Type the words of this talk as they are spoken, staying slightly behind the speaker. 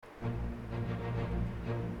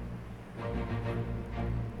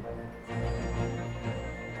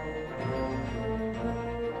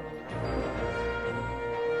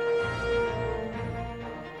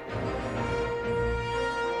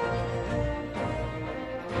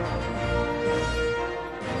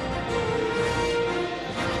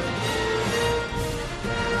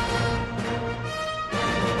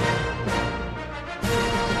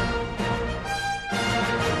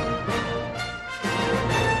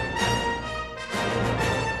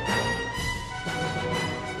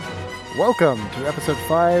Welcome to episode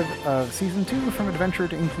 5 of season 2 from Adventure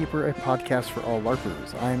to Innkeeper, a podcast for all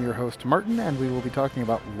LARPers. I am your host Martin, and we will be talking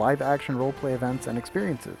about live action roleplay events and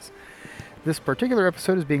experiences. This particular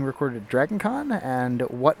episode is being recorded at DragonCon, and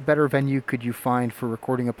what better venue could you find for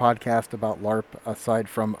recording a podcast about LARP aside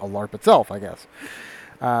from a LARP itself, I guess.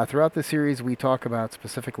 Throughout the series, we talk about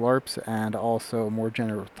specific LARPs and also more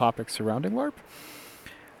general topics surrounding LARP.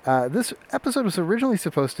 This episode was originally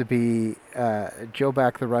supposed to be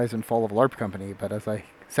Joback, the Rise and Fall of LARP Company, but as I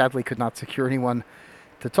sadly could not secure anyone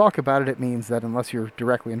to talk about it, it means that unless you're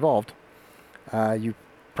directly involved, you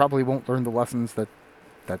probably won't learn the lessons that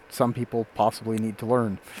some people possibly need to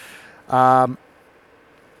learn. I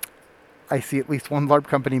see at least one LARP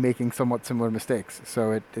company making somewhat similar mistakes,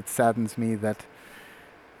 so it saddens me that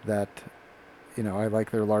I like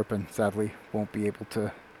their LARP and sadly won't be able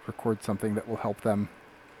to record something that will help them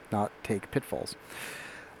not take pitfalls.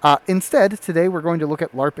 Instead, today we're going to look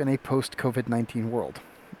at LARP in a post-COVID-19 world.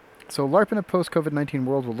 So LARP in a post-COVID-19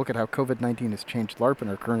 world will look at how COVID-19 has changed LARP in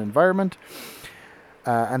our current environment,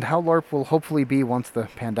 and how LARP will hopefully be once the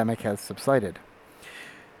pandemic has subsided.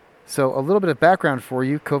 So a little bit of background for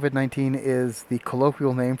you. COVID-19 is the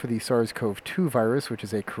colloquial name for the SARS-CoV-2 virus, which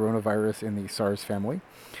is a coronavirus in the SARS family.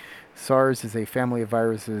 SARS is a family of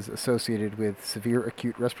viruses associated with severe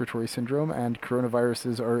acute respiratory syndrome, and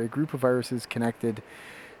coronaviruses are a group of viruses connected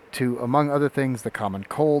to, among other things, the common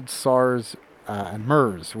cold, SARS, and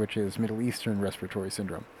MERS, which is Middle Eastern respiratory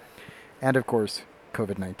syndrome, and of course,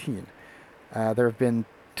 COVID-19. There have been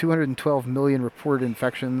 212 million reported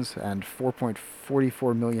infections and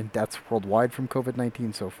 4.44 million deaths worldwide from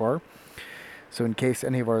COVID-19 so far. So in case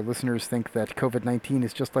any of our listeners think that COVID-19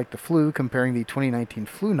 is just like the flu, comparing the 2019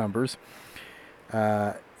 flu numbers,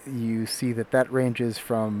 you see that ranges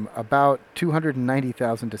from about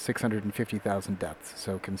 290,000 to 650,000 deaths,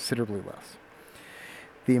 so considerably less.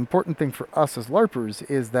 The important thing for us as LARPers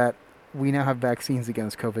is that we now have vaccines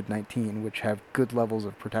against COVID-19, which have good levels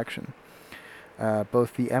of protection.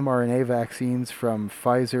 Both the mRNA vaccines from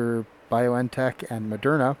Pfizer, BioNTech, and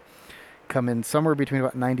Moderna come in somewhere between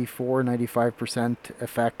about 94-95%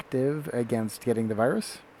 effective against getting the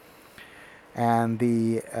virus. And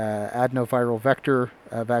the adenoviral vector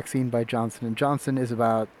vaccine by Johnson & Johnson is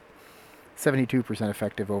about 72%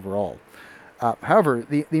 effective overall. However,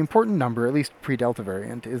 the important number, at least pre-Delta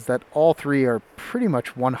variant, is that all three are pretty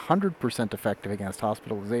much 100% effective against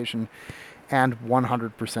hospitalization and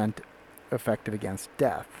 100% effective against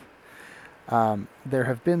death. There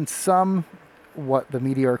have been some what the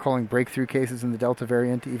media are calling breakthrough cases in the Delta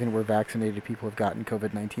variant, even where vaccinated people have gotten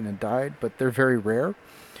COVID-19 and died, but they're very rare.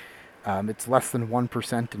 It's less than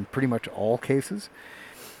 1% in pretty much all cases.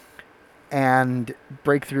 And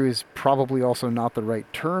breakthrough is probably also not the right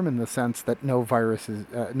term in the sense that no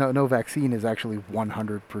vaccine is actually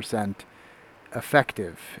 100%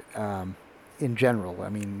 effective in general. I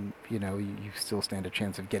mean, you still stand a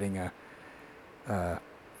chance of getting the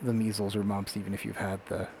measles or mumps, even if you've had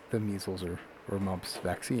the measles or mumps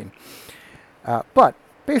vaccine. But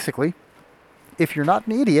basically, if you're not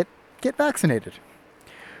an idiot, get vaccinated.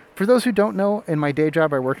 For those who don't know, in my day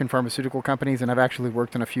job, I work in pharmaceutical companies, and I've actually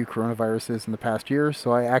worked on a few coronaviruses in the past year,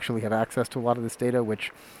 so I actually have access to a lot of this data,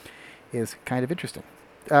 which is kind of interesting.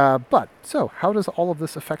 So how does all of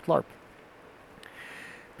this affect LARP?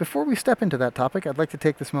 Before we step into that topic, I'd like to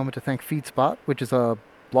take this moment to thank FeedSpot, which is a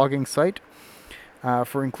blogging site,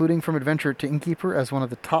 for including From Adventure to Innkeeper as one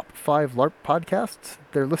of the top 5 LARP podcasts.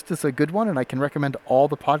 Their list is a good one, and I can recommend all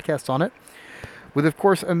the podcasts on it, with, of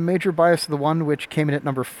course, a major bias to the one which came in at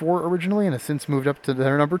number 4 originally and has since moved up to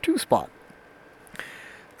their number 2 spot,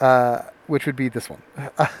 which would be this one.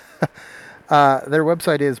 Their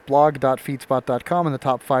website is blog.feedspot.com, and the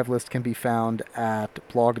top 5 list can be found at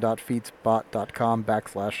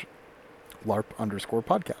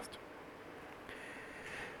blog.feedspot.com/LARP_podcast.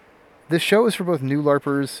 This show is for both new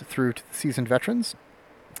LARPers through to seasoned veterans,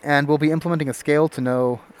 and we'll be implementing a scale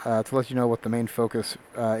to let you know what the main focus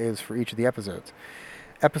is for each of the episodes.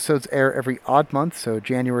 Episodes air every odd month, so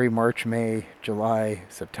January, March, May, July,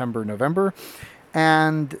 September, November,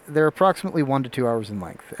 and they're approximately 1 to 2 hours in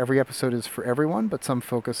length. Every episode is for everyone, but some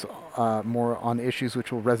focus more on issues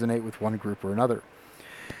which will resonate with one group or another.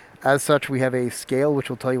 As such, we have a scale which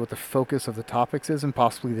will tell you what the focus of the topics is and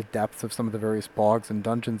possibly the depths of some of the various bogs and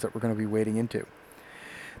dungeons that we're going to be wading into.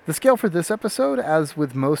 The scale for this episode, as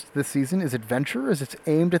with most this season, is adventure, as it's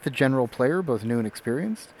aimed at the general player, both new and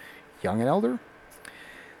experienced, young and elder.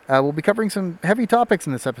 We'll be covering some heavy topics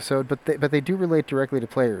in this episode, but they do relate directly to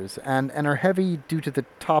players, and are heavy due to the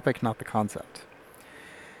topic, not the concept.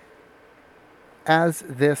 As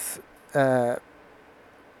this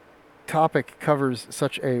topic covers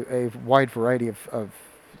such a wide variety of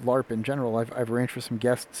LARP in general, I've arranged for some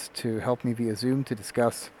guests to help me via Zoom to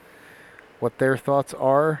discuss what their thoughts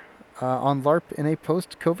are on LARP in a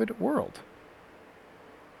post COVID world.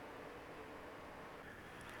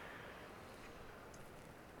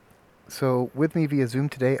 So, with me via Zoom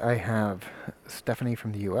today, I have Stephanie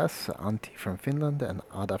from the US, Antti from Finland, and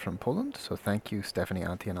Ada from Poland. So, thank you, Stephanie,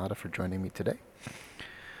 Antti, and Ada, for joining me today.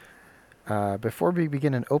 Before we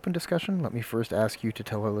begin an open discussion, let me first ask you to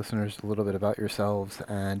tell our listeners a little bit about yourselves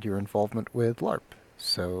and your involvement with LARP.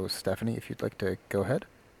 So, Stephanie, if you'd like to go ahead.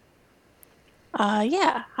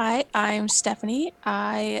 Yeah. Hi, I'm Stephanie.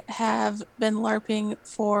 I have been LARPing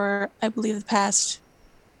for, I believe, the past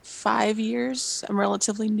 5 years. I'm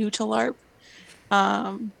relatively new to LARP.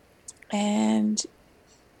 Um, and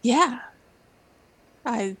yeah,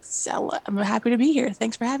 I'm happy to be here.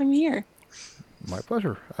 Thanks for having me here. My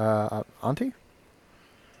pleasure. Antti?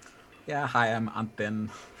 Yeah, hi, I'm Antin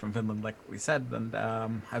from Finland, like we said, and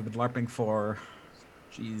I've been LARPing for,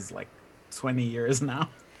 like 20 years now.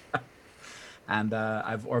 And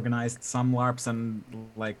I've organized some LARPs and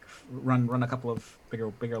like run a couple of bigger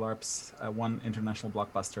LARPs, one international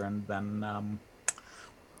blockbuster, and then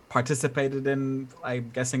participated in, I'm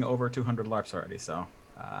guessing, over 200 LARPs already. So,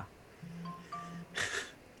 uh,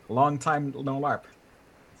 long time no LARP.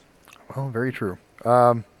 Well, very true.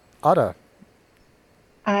 Ada.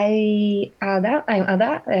 I'm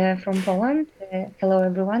Ada from Poland. Hello,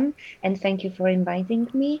 everyone, and thank you for inviting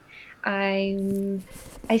me. I'm,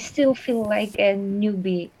 I still feel like a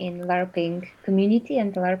newbie in LARPing community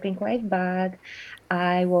and LARPing life, but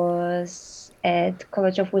I was at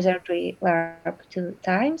College of Wizardry LARP 2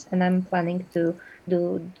 times, and I'm planning do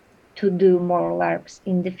do more LARPs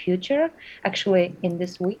in the future. Actually, in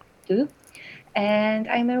this week too. And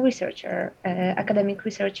I'm a researcher, academic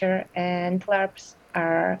researcher, and LARPs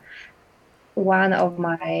are one of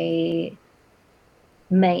my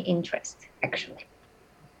main interests, actually.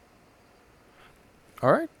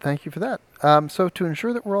 All right, thank you for that. So, to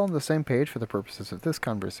ensure that we're all on the same page for the purposes of this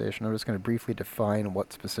conversation, I'm just going to briefly define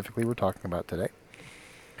what specifically we're talking about today.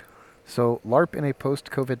 So, LARP in a post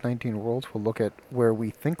COVID 19 world will look at where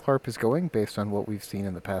we think LARP is going based on what we've seen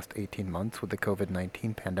in the past 18 months with the COVID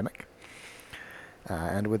 19 pandemic.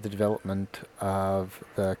 And with the development of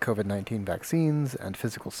the COVID 19 vaccines and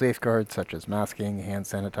physical safeguards such as masking, hand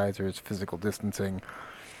sanitizers, physical distancing,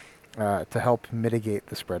 to help mitigate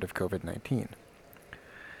the spread of COVID 19.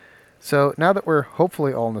 So now that we're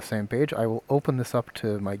hopefully all on the same page, I will open this up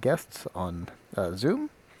to my guests on Zoom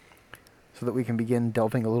so that we can begin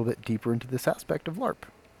delving a little bit deeper into this aspect of LARP.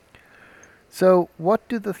 So, what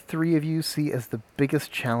do the three of you see as the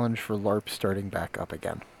biggest challenge for LARP starting back up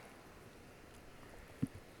again?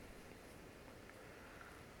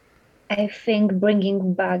 I think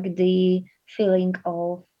bringing back the feeling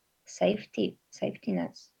of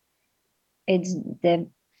safetiness. It's the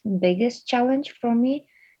biggest challenge for me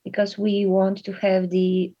because we want to have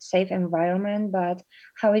the safe environment, but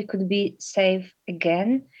how it could be safe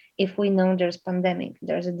again if we know there's pandemic,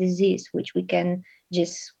 there's a disease which we can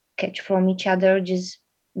just catch from each other just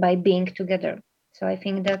by being together. So I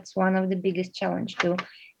think that's one of the biggest challenge to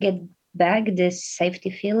get back this safety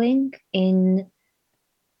feeling in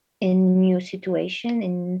new situation,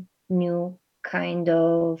 in new kind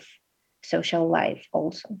of social life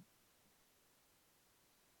also.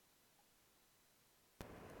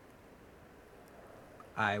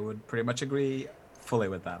 I would pretty much agree fully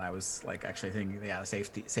with that. I was like actually thinking, yeah,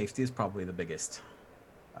 safety is probably the biggest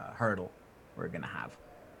hurdle we're gonna have,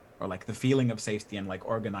 or like the feeling of safety and like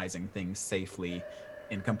organizing things safely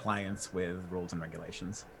in compliance with rules and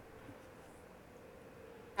regulations.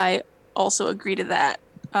 I also agree to that.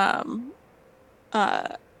 Um,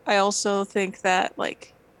 uh, I also think that,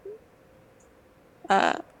 like,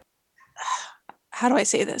 uh, how do I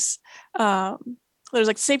say this? There's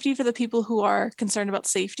like safety for the people who are concerned about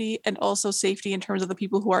safety, and also safety in terms of the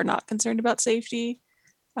people who are not concerned about safety.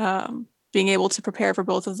 Being able to prepare for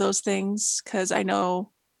both of those things, because I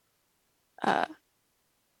know uh,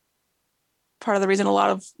 part of the reason a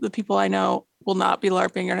lot of the people I know will not be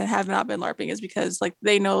LARPing or have not been LARPing is because like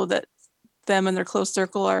they know that them and their close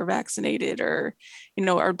circle are vaccinated or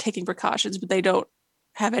are taking precautions, but they don't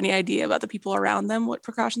have any idea about the people around them, what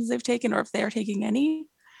precautions they've taken or if they are taking any.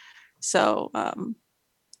 So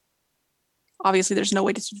obviously there's no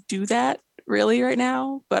way to do that really right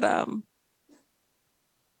now, but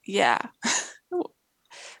yeah.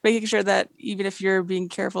 Making sure that even if you're being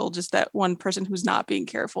careful, just that one person who's not being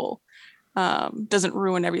careful doesn't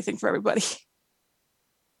ruin everything for everybody.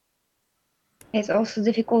 It's also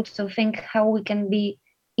difficult to think how we can be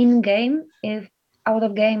in game if out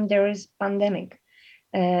of game there is pandemic.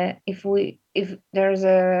 If there's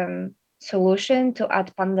a solution to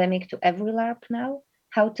add pandemic to every LARP now,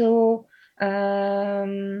 how to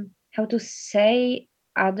say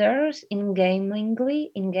others in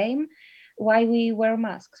game why we wear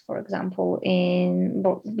masks, for example,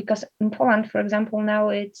 because in Poland, for example, now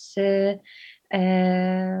it's said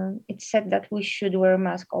that we should wear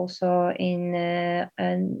mask also in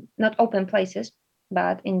not open places,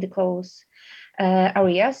 but in the close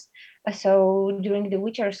areas. So during the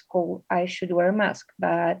Witcher school, I should wear a mask.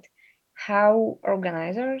 But how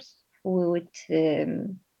organizers would,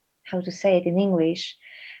 how to say it in English,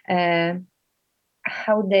 uh,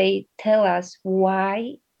 how they tell us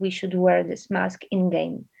why we should wear this mask in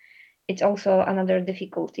game. It's also another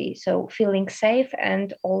difficulty. So feeling safe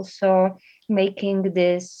and also making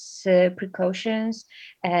these precautions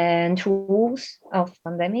and rules of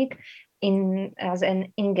pandemic as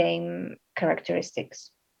an in-game characteristics.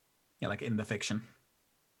 Yeah, like in the fiction.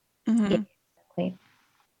 Mhm. Yeah, exactly.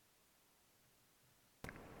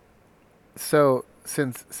 So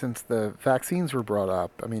since the vaccines were brought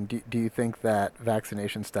up, I mean, do you think that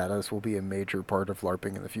vaccination status will be a major part of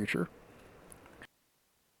LARPing in the future?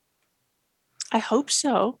 I hope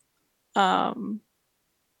so. Um,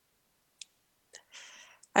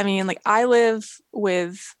 I mean, like I live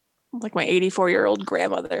with like my 84-year-old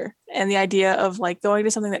grandmother, and the idea of like going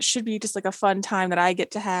to something that should be just like a fun time that I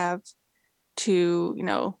get to have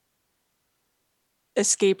to,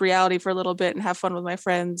 escape reality for a little bit and have fun with my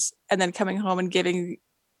friends, and then coming home and giving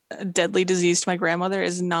a deadly disease to my grandmother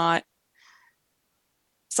is not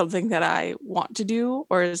something that I want to do,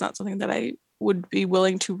 or is not something that I would be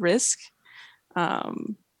willing to risk.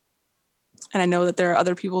 Um, and I know that there are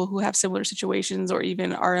other people who have similar situations or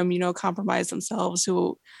even are immunocompromised themselves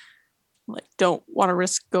who like don't want to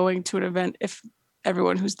risk going to an event if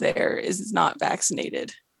everyone who's there is not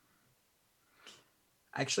vaccinated.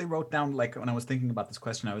 I actually wrote down, like, when I was thinking about this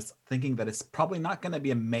question, I was thinking that it's probably not going to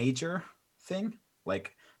be a major thing,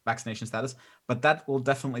 like vaccination status, but that will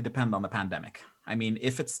definitely depend on the pandemic. I mean,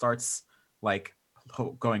 if it starts like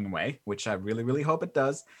going away, which I really, really hope it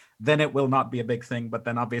does, then it will not be a big thing. But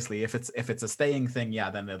then obviously if it's a staying thing, yeah,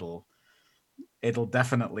 then it'll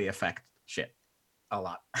definitely affect shit a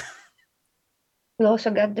lot. We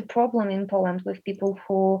also got the problem in Poland with people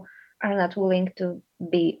who are not willing to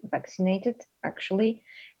be vaccinated, actually.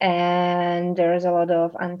 And there's a lot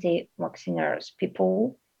of anti-vacciners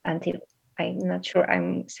people, I'm not sure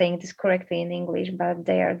I'm saying this correctly in English, but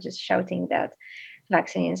they are just shouting that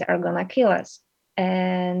vaccines are gonna kill us.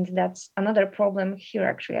 And that's another problem here,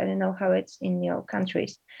 actually. I don't know how it's in your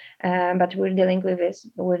countries, but we're dealing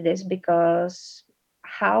with this because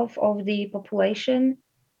half of the population,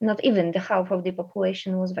 not even the half of the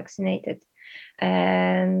population, was vaccinated,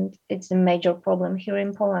 and it's a major problem here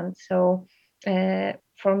in Poland. So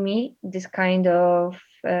for me, this kind of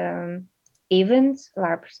events,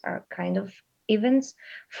 LARPs are kind of events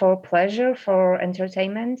for pleasure, for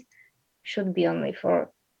entertainment, should be only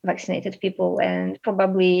for vaccinated people. And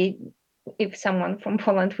probably if someone from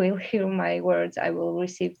Poland will hear my words, I will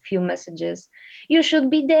receive few messages. You should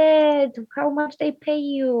be dead. How much they pay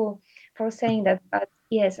you for saying that? But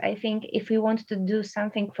yes, I think if we want to do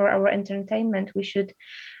something for our entertainment, we should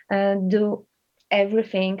do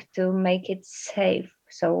everything to make it safe.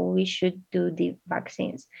 So we should do the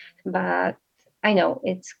vaccines. But I know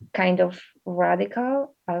it's kind of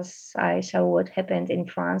radical, as I saw what happened in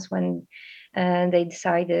France when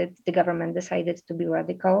the government decided to be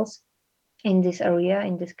radicals in this area,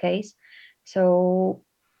 in this case. So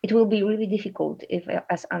it will be really difficult if,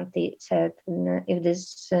 as Antti said, if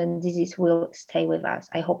this disease will stay with us.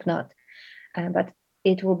 I hope not. But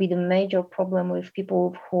it will be the major problem with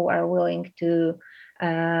people who are willing to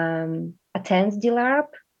attend the LARP,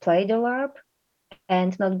 play the LARP,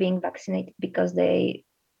 and not being vaccinated because they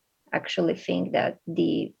actually think that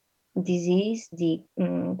the disease, the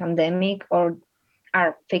pandemic, or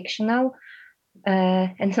are fictional,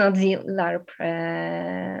 and not the LARP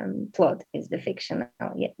plot is the fictional.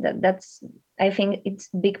 Yeah, that's. I think it's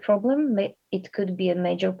a big problem. It could be a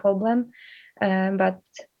major problem, but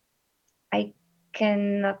I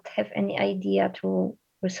cannot have any idea to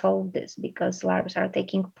resolve this because LARPs are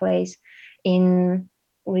taking place in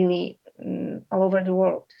really all over the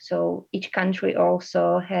world. So each country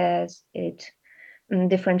also has its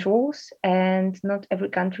different rules, and not every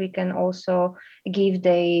country can also give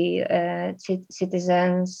the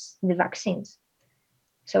citizens the vaccines.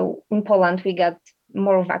 So in Poland, we got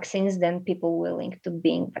more vaccines than people willing to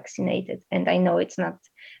being vaccinated, and I know it's not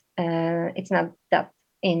that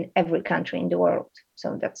in every country in the world.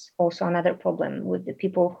 So that's also another problem with the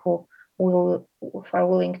people who are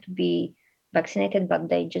willing to be vaccinated, but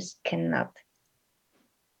they just cannot.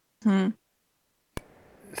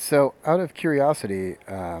 So, out of curiosity,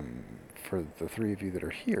 for the three of you that are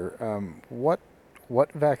here, what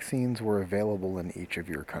vaccines were available in each of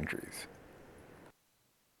your countries?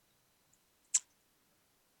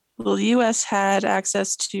 Well, the U.S. had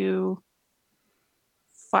access to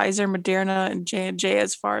Pfizer, Moderna, and J&J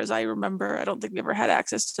as far as I remember. I don't think we ever had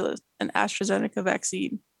access to an AstraZeneca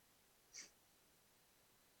vaccine.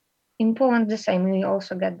 In Poland, the same. We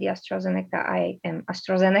also got the AstraZeneca. I am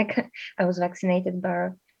AstraZeneca. I was vaccinated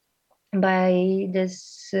by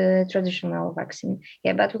this traditional vaccine.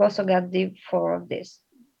 Yeah, but we also got the four of this.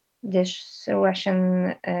 This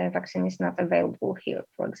Russian vaccine is not available here,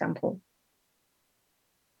 for example.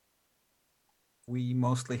 We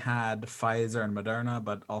mostly had Pfizer and Moderna,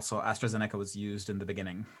 but also AstraZeneca was used in the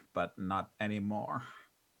beginning, but not anymore.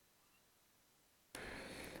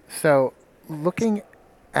 So, looking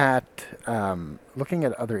at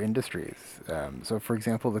other industries, so for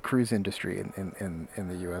example, the cruise industry in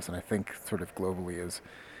the U.S. and I think sort of globally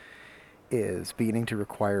is beginning to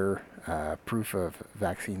require proof of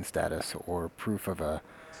vaccine status or proof of a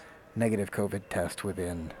negative COVID test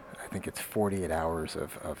within, I think it's 48 hours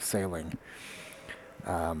of sailing.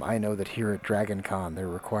 I know that here at DragonCon, they're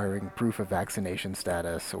requiring proof of vaccination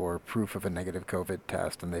status or proof of a negative COVID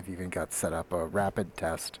test, and they've even got set up a rapid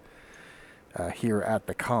test here at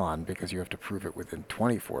the con because you have to prove it within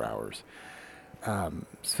 24 hours.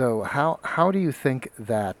 So how do you think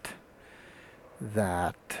that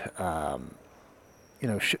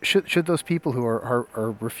should those people who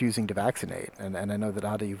are refusing to vaccinate, and I know that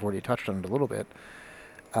Ada, you've already touched on it a little bit,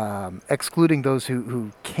 excluding those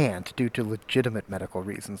who can't due to legitimate medical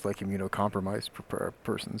reasons like immunocompromised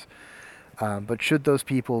persons, but should those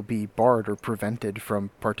people be barred or prevented from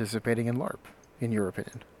participating in LARP, in your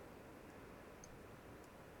opinion?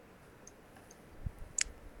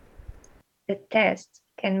 The test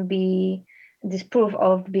can be, this proof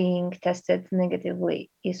of being tested negatively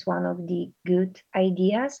is one of the good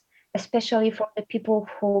ideas, especially for the people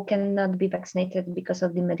who cannot be vaccinated because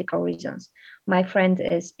of the medical reasons. My friend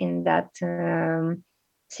is in that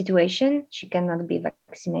situation. She cannot be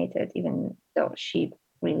vaccinated even though she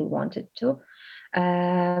really wanted to.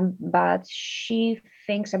 But she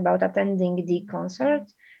thinks about attending the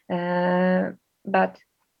concert, but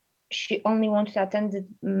she only wants to attend it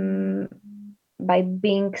by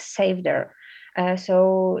being safe there.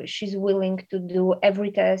 So she's willing to do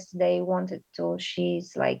every test they wanted to.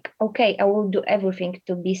 She's like, okay, I will do everything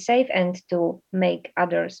to be safe and to make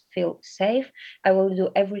others feel safe. I will do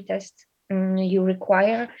every test you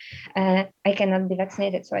require. I cannot be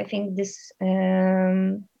vaccinated. So I think this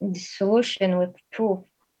solution with proof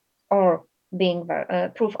or being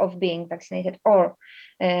proof of being vaccinated or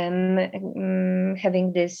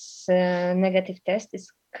having this negative test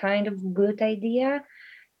is kind of good idea,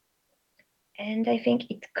 and I think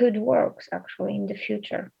it could work actually in the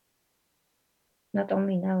future, not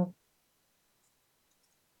only now.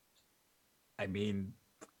 I mean,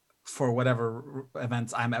 for whatever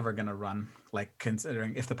events I'm ever gonna run, like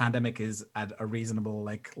considering if the pandemic is at a reasonable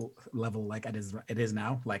level, like it is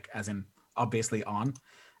now, like as in obviously on,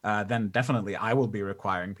 then definitely I will be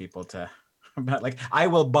requiring people to, but like I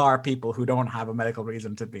will bar people who don't have a medical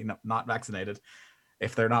reason to be not vaccinated.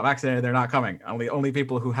 If they're not vaccinated, they're not coming. Only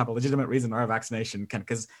people who have a legitimate reason or a vaccination can,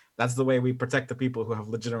 because that's the way we protect the people who have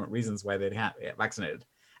legitimate reasons why they can't get vaccinated.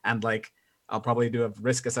 And like I'll probably do a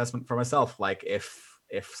risk assessment for myself, like if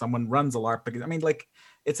someone runs a LARP, because I mean, like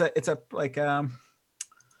it's a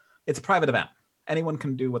private event. Anyone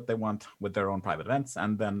can do what they want with their own private events,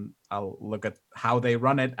 and then I'll look at how they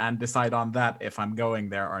run it and decide on that if I'm going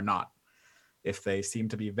there or not. If they seem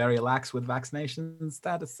to be very lax with vaccination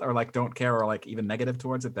status or like don't care or like even negative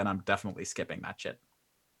towards it, then I'm definitely skipping that shit.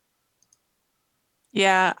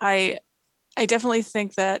 Yeah, I definitely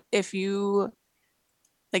think that if you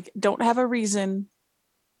like don't have a reason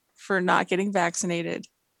for not getting vaccinated,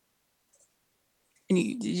 and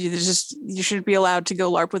you should be allowed to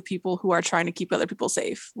go LARP with people who are trying to keep other people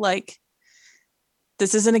safe. Like,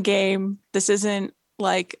 this isn't a game. This isn't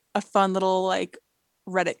like a fun little like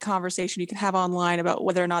Reddit conversation you can have online about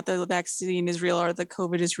whether or not the vaccine is real or the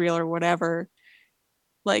COVID is real or whatever.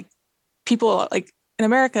 Like, people like in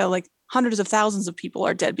America, like hundreds of thousands of people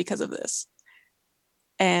are dead because of this.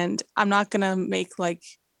 And I'm not gonna make like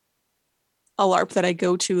a LARP that I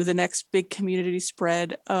go to the next big community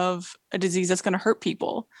spread of a disease that's gonna hurt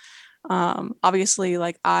people. Obviously,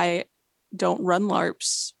 like I don't run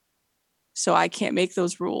LARPs, so I can't make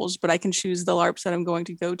those rules, but I can choose the LARPs that I'm going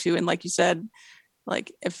to go to. And like you said,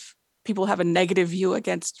 like if people have a negative view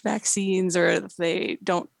against vaccines or if they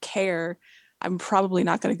don't care, I'm probably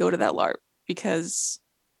not going to go to that LARP because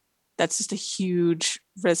that's just a huge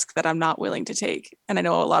risk that I'm not willing to take. And I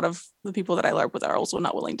know a lot of the people that I LARP with are also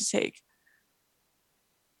not willing to take.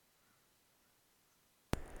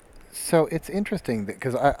 So it's interesting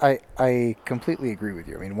because I completely agree with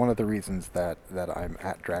you. I mean, one of the reasons that I'm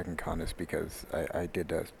at DragonCon is because I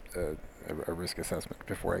did a risk assessment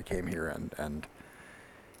before I came here, and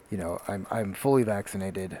you know, I'm fully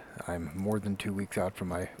vaccinated. I'm more than 2 weeks out from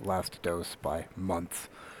my last dose by months.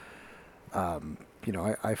 You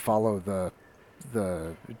know, I follow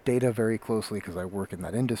the data very closely because I work in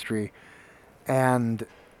that industry, and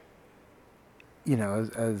you know,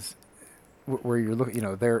 as where you're looking, you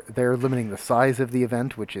know, they're limiting the size of the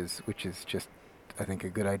event, which is just, I think, a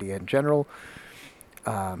good idea in general.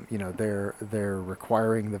 You know, they're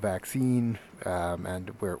requiring the vaccine, and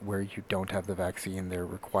where you don't have the vaccine, they're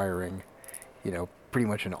requiring, you know, pretty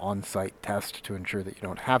much an on-site test to ensure that you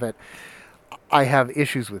don't have it. I have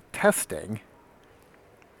issues with testing,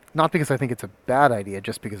 not because I think it's a bad idea,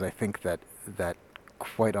 just because I think that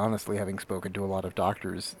quite honestly, having spoken to a lot of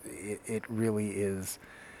doctors, it really is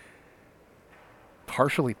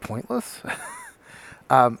partially pointless.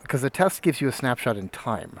 Because the test gives you a snapshot in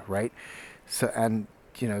time, right? So, and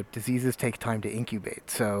you know, diseases take time to incubate.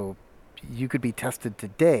 So, you could be tested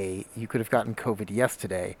today. You could have gotten COVID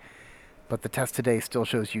yesterday, but the test today still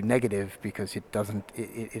shows you negative because it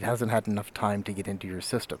hasn't had enough time to get into your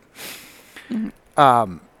system.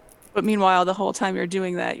 Mm-hmm. But meanwhile, the whole time you're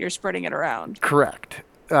doing that, you're spreading it around. Correct.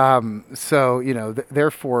 So you know,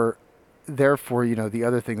 therefore, you know, the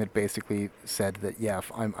other thing that basically said that yeah,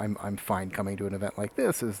 I'm fine coming to an event like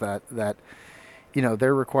this is that you know,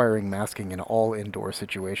 they're requiring masking in all indoor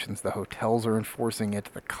situations. The hotels are enforcing it.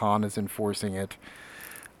 The con is enforcing it,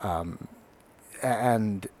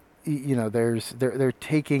 and you know, they're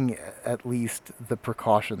taking at least the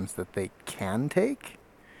precautions that they can take.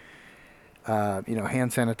 You know,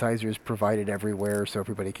 hand sanitizer is provided everywhere, so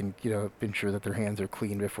everybody can, you know, ensure that their hands are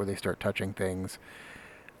clean before they start touching things.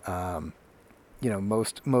 You know,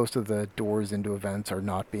 most of the doors into events are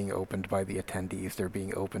not being opened by the attendees; they're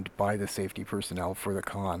being opened by the safety personnel for the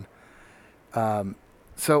con.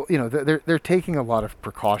 So you know, they're taking a lot of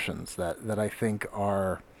precautions that I think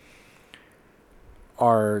are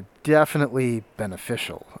definitely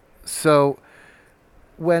beneficial. So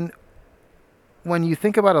when when you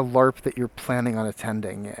think about a LARP that you're planning on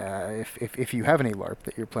attending, if you have any LARP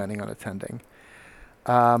that you're planning on attending,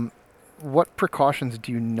 um, what precautions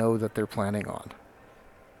do you know that they're planning on?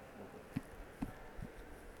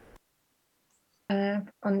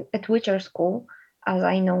 At Witcher School, as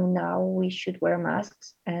I know now, we should wear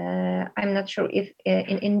masks. I'm not sure if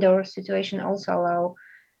in indoor situation also allow.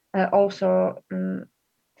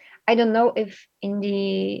 I don't know if in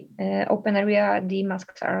the open area the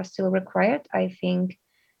masks are still required. I think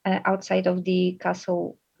outside of the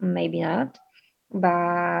castle, maybe not,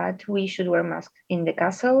 but we should wear masks in the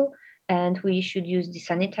castle and we should use the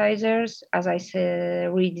sanitizers. As I say,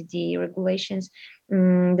 read the regulations,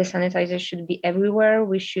 the sanitizer should be everywhere.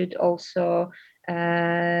 We should also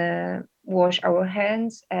wash our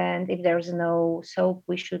hands, and if there's no soap,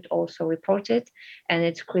 we should also report it. And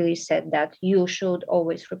it's clearly said that you should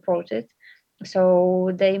always report it.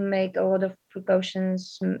 So they make a lot of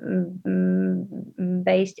precautions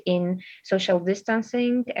based in social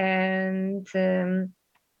distancing and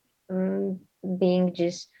being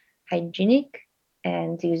just hygienic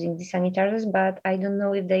and using the sanitizers. But I don't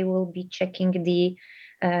know if they will be checking the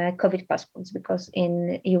COVID passports, because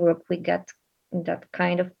in Europe we got that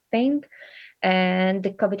kind of thing. And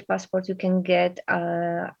the COVID passport you can get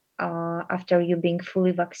after you being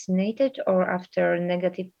fully vaccinated or after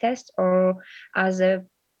negative test, or as a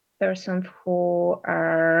person who've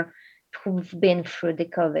been through the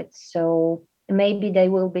COVID. So maybe they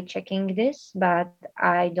will be checking this, but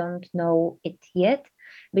I don't know it yet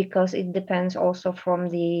because it depends also from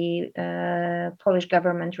the Polish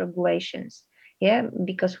government regulations. Yeah,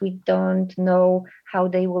 because we don't know how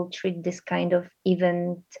they will treat this kind of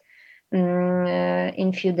event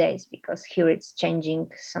in few days, because here it's changing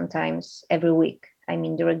sometimes every week. I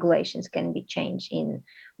mean, the regulations can be changed in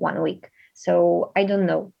 1 week. So I don't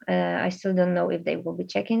know. I still don't know if they will be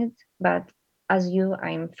checking it. But as you,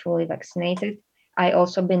 I'm fully vaccinated. I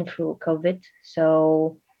also been through COVID.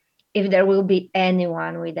 So if there will be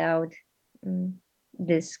anyone without mm,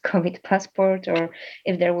 this COVID passport, or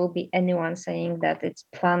if there will be anyone saying that it's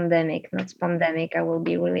pandemic, not pandemic, I will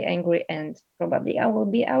be really angry and probably I will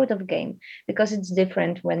be out of game, because it's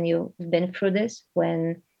different when you've been through this,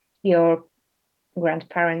 when your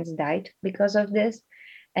grandparents died because of this,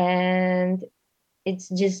 And it's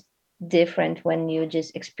just different when you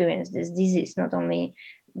just experience this disease, not only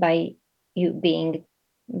by you being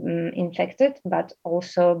infected, but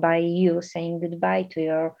also by you saying goodbye to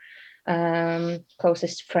your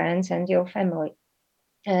closest friends and your family.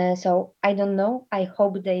 So I don't know. I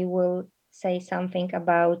hope they will say something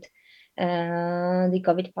about the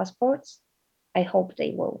COVID passports. I hope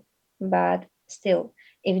they will, but still,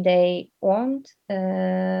 if they won't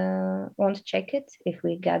check it, if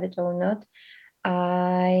we got it or not,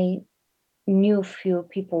 I knew few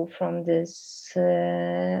people from this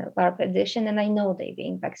LARP edition, and I know they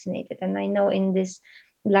being vaccinated, and I know in this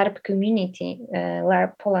LARP community,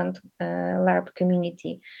 LARP Poland LARP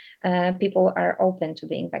community, people are open to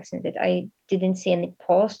being vaccinated. I didn't see any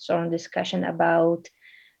posts or discussion about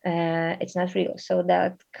it's not real, so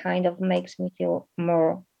that kind of makes me feel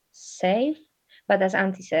more safe. But as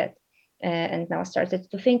Antti said, and now started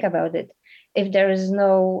to think about it, if there is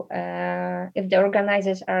no if the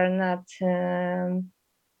organizers are not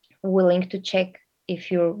willing to check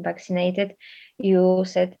if you're vaccinated, you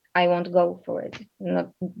said I won't go for it,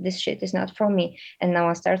 not this shit is not for me. And now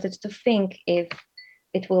I started to think if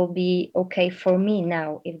it will be okay for me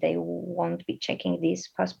now if they won't be checking these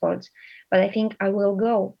passports. But I think I will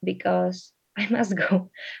go because I must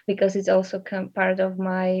go, because it's also part of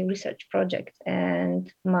my research project,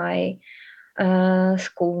 and my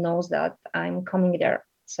school knows that I'm coming there.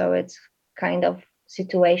 So it's kind of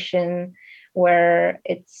situation where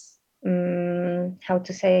it's how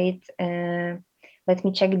to say it. Let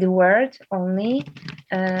me check the word only.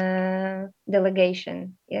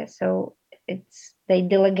 Delegation. Yeah. So it's they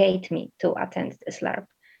delegate me to attend this LARP.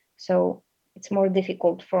 So it's more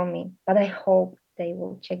difficult for me. But I hope they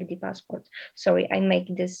will check the passport. Sorry, I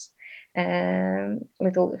make this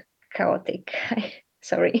little chaotic.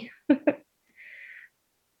 Sorry.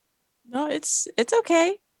 No, it's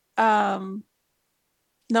okay. Um,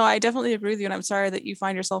 no, I definitely agree with you, and I'm sorry that you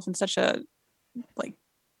find yourself in such a like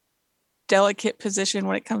delicate position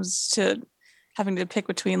when it comes to having to pick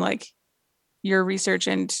between like your research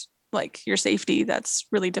and like your safety. That's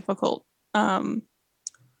really difficult. At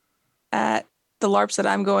the LARPs that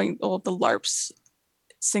I'm going, well, the LARPs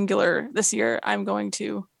singular this year, I'm going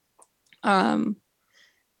to, um,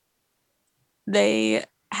 they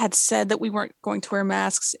had said that we weren't going to wear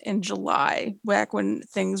masks in July, back when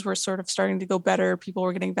things were sort of starting to go better, people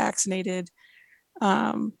were getting vaccinated.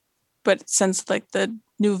 Um, but since like the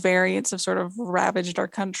new variants have sort of ravaged our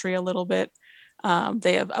country a little bit,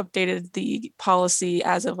 they have updated the policy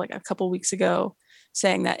as of like a couple weeks ago,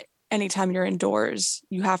 saying that anytime you're indoors,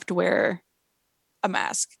 you have to wear a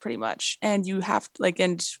mask pretty much. And you have to, like,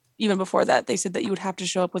 and even before that, they said that you would have to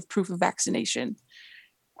show up with proof of vaccination,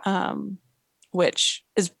 um, which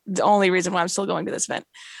is the only reason why I'm still going to this event.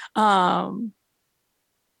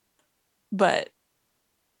 But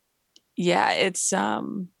yeah, it's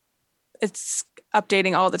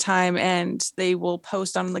updating all the time, and they will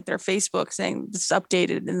post on like their Facebook saying this is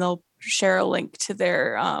updated, and they'll share a link to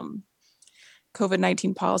their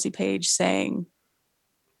COVID-19 policy page saying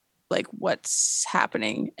like what's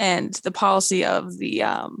happening and the policy of the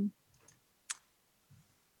and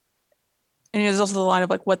there's also the line of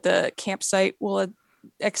like what the campsite will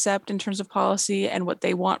accept in terms of policy and what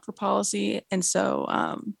they want for policy. And so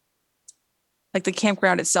like the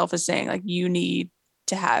campground itself is saying like you need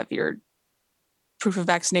to have your proof of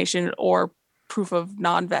vaccination or proof of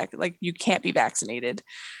non-vac, like you can't be vaccinated.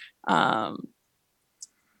 um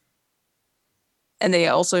and they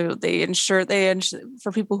ensure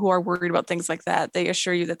for people who are worried about things like that, they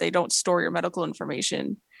assure you that they don't store your medical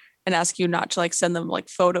information and ask you not to like send them like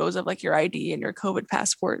photos of like your ID and your COVID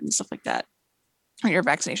passport and stuff like that, or your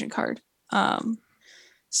vaccination card.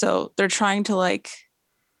 So they're trying to like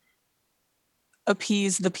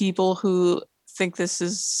appease the people who think this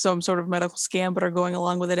is some sort of medical scam but are going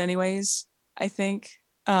along with it anyways, I think.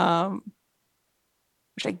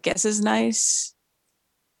 Which I guess is nice.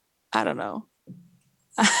 I don't know.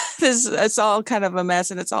 It's all kind of a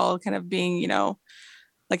mess, and it's all kind of being,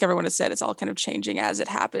 like everyone has said, it's all kind of changing as it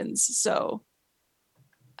happens. So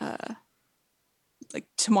like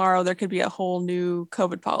tomorrow there could be a whole new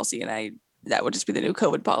COVID policy, and that would just be the new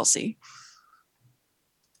COVID policy.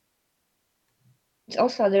 It's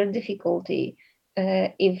also other difficulty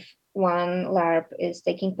if one LARP is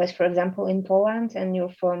taking place, for example, in Poland, and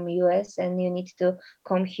you're from US and you need to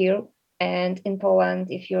come here. And in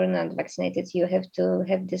Poland, if you're not vaccinated, you have to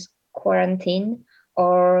have this quarantine,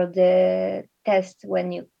 or the test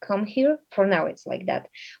when you come here. For now, it's like that.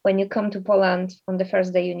 When you come to Poland on the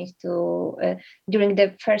first day, you need to, during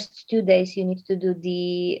the first 2 days, you need to do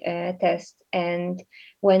the test. And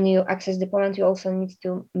when you access the Poland, you also need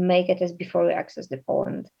to make a test before you access the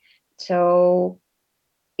Poland. So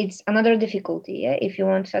it's another difficulty. Yeah? If you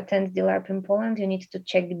want to attend the LARP in Poland, you need to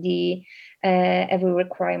check the every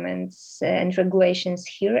requirements and regulations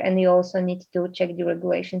here, and you also need to check the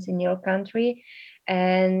regulations in your country,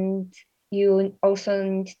 and you also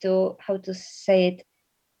need to, how to say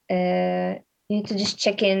it, you need to just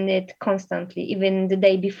check in it constantly. Even the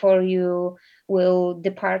day before you will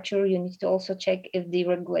departure, you need to also check if the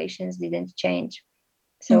regulations didn't change.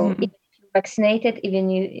 So Mhm. if you're vaccinated, even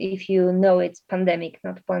if you know it's pandemic,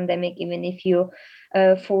 not pandemic, even if you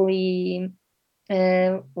fully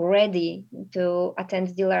ready to attend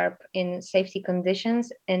the LARP in safety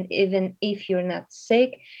conditions, and even if you're not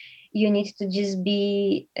sick, you need to just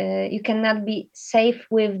be, you cannot be safe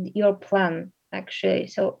with your plan, actually.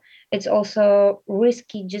 So it's also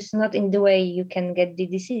risky, just not in the way you can get the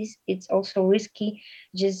disease. It's also risky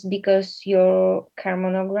just because your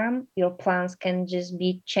harmonogram, your plans can just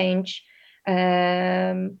be changed,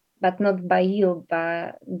 but not by you,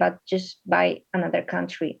 but just by another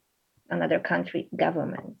country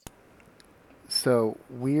government. So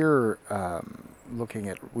we're looking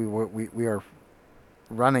at we are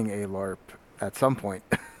running a LARP at some point.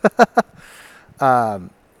 um,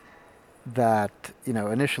 that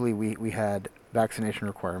initially we had vaccination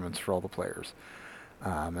requirements for all the players,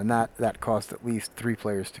 and that caused at least 3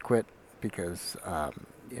 players to quit because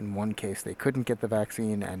in one case they couldn't get the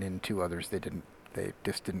vaccine, and in 2 others they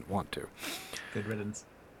just didn't want to. Good riddance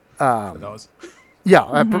for Um, those. yeah,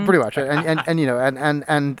 Mhm. pretty much, and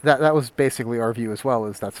and that was basically our view as well.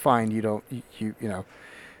 Is that's fine. You don't you know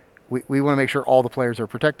we want to make sure all the players are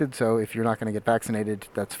protected. So if you're not going to get vaccinated,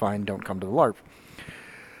 that's fine. Don't come to the LARP.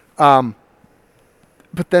 Um,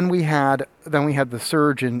 but then we had the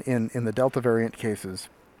surge in the Delta variant cases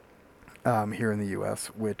here in the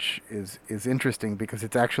U.S., which is interesting because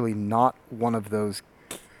it's actually not one of those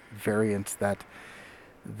variants that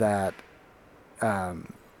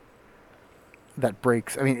um, that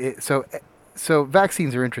breaks. I mean, so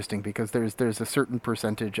vaccines are interesting because there's a certain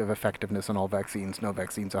percentage of effectiveness on all vaccines. No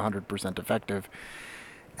vaccine's 100% effective.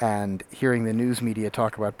 And hearing the news media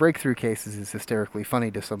talk about breakthrough cases is hysterically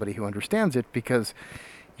funny to somebody who understands it because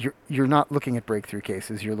you're not looking at breakthrough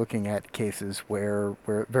cases. You're looking at cases where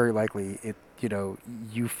very likely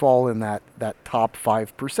you fall in that top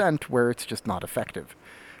 5% where it's just not effective,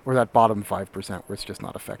 or that bottom 5% where it's just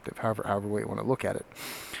not effective. However way you want to look at it.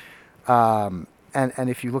 And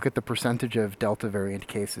if you look at the percentage of Delta variant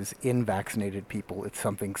cases in vaccinated people, it's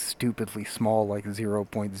something stupidly small, like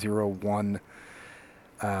 0.01,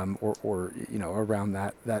 or around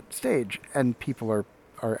that stage, and people are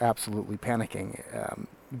absolutely panicking.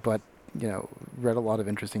 But read a lot of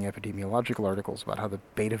interesting epidemiological articles about how the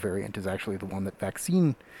beta variant is actually the one that that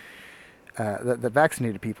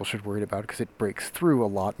vaccinated people should worry about because it breaks through a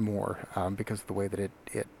lot more because of the way that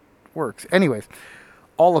it works. Anyways,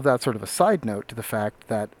 all of that sort of a side note to the fact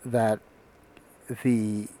that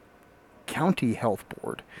the county health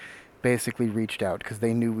board basically reached out because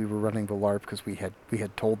they knew we were running the LARP because we had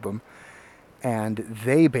told them, and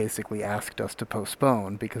they basically asked us to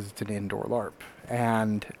postpone because it's an indoor LARP.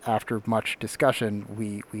 And after much discussion,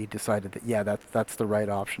 we decided that that's the right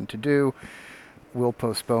option to do. We'll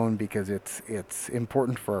postpone because it's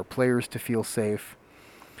important for our players to feel safe.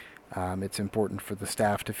 It's important for the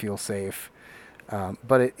staff to feel safe.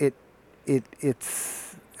 But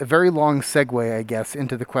it's a very long segue, I guess,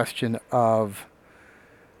 into the question of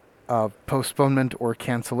postponement or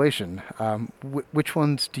cancellation. Which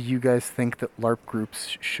ones do you guys think that LARP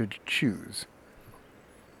groups should choose?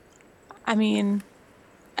 I mean,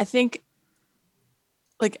 I think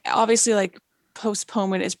like obviously like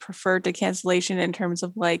postponement is preferred to cancellation in terms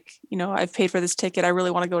of like, I've paid for this ticket. I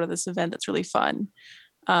really want to go to this event that's really fun.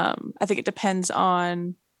 I think it depends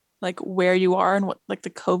on like where you are and what like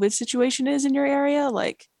the COVID situation is in your area.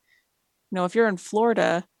 Like, if you're in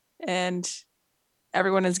Florida and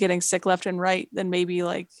everyone is getting sick left and right, then maybe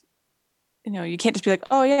like, you can't just be like,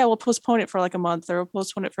 oh yeah, we'll postpone it for like a month or we'll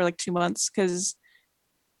postpone it for like 2 months because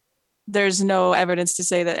there's no evidence to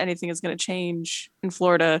say that anything is going to change in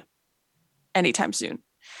Florida anytime soon.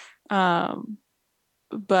 Um,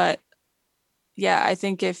 but yeah, I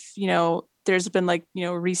think if, there's been like,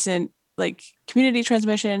 recent like community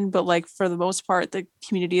transmission, but like for the most part, the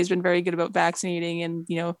community has been very good about vaccinating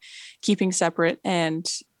and, keeping separate. And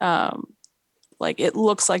like it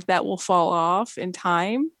looks like that will fall off in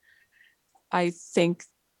time. I think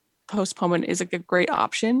postponement is like a great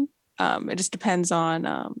option. It just depends on.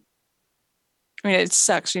 I mean, it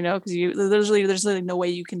sucks, because there's literally no way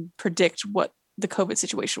you can predict what the COVID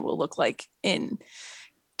situation will look like in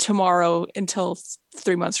tomorrow until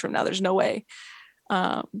 3 months from now. There's no way.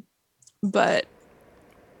 But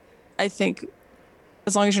I think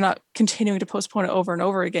as long as you're not continuing to postpone it over and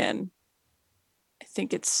over again, I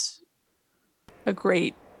think it's a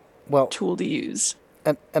great tool to use.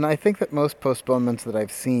 And I think that most postponements that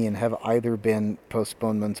I've seen have either been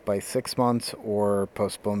postponements by 6 months or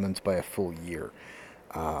postponements by a full year.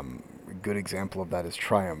 A good example of that is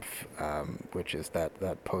Triumph, which is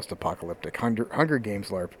that post-apocalyptic Hunger Games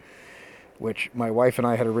LARP, which my wife and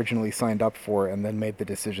I had originally signed up for, and then made the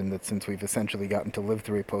decision that since we've essentially gotten to live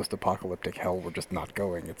through a post-apocalyptic hell, we're just not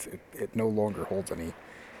going. It no longer holds any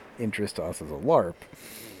interest to us as a LARP.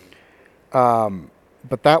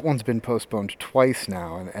 But that one's been postponed twice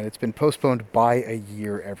now, and it's been postponed by a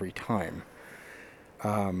year every time.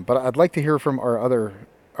 But I'd like to hear from our other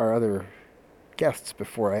guests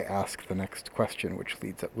before I ask the next question, which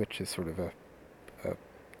is sort of a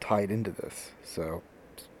tied into this. So,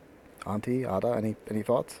 Auntie, Ada, any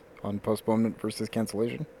thoughts on postponement versus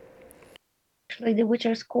cancellation? Actually, The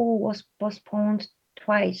Witcher School was postponed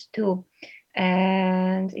twice too,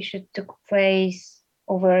 and it took place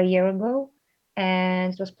over a year ago,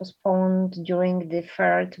 and it was postponed during the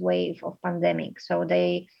third wave of pandemic. So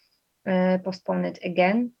they postponed it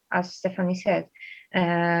again, as Stephanie said.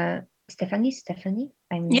 Stephanie?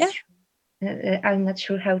 I'm not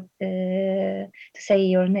sure how to say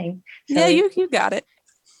your name. So, yeah, you got it.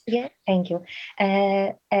 Yeah, thank you.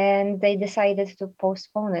 And they decided to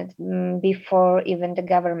postpone it before even the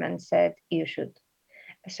government said you should.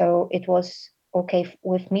 So it was okay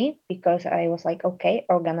with me, because I was like, okay,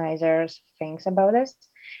 organizers thinks about us.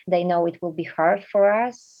 They know it will be hard for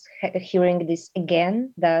us hearing this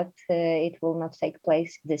again, that it will not take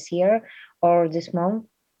place this year or this month.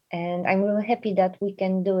 And I'm really happy that we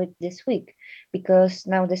can do it this week, because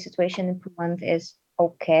now the situation in Poland is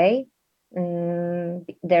okay.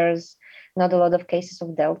 There's not a lot of cases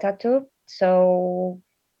of Delta too. So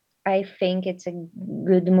I think it's a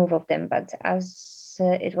good move of them. But as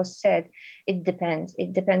it was said, it depends.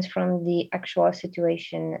 It depends from the actual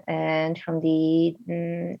situation and from the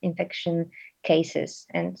infection cases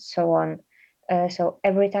and so on. So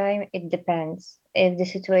every time it depends. If the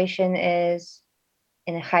situation is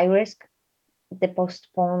in a high risk,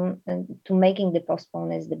 making the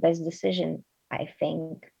postpone is the best decision, I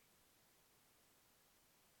think.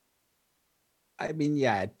 I mean,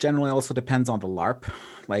 yeah, it generally also depends on the LARP.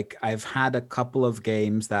 Like, I've had a couple of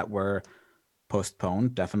games that were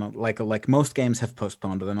postponed, definitely. Like most games have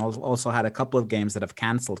postponed, but then also had a couple of games that have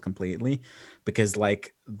canceled completely because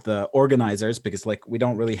like the organizers, because like we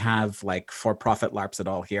don't really have like for-profit LARPs at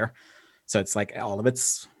all here. So it's like all of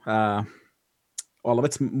it's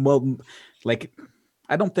well, like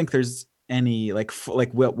I don't think there's any like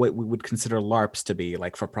what we would consider LARPs to be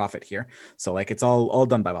like for profit here. So like it's all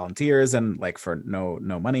done by volunteers and like for no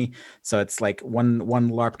money. So it's like one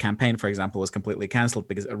LARP campaign, for example, was completely canceled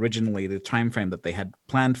because originally the time frame that they had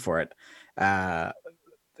planned for it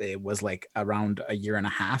was like around a year and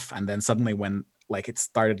a half, and then suddenly when like it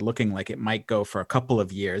started looking like it might go for a couple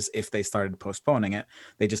of years if they started postponing it,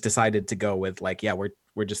 they just decided to go with like, yeah, we're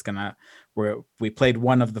just gonna we played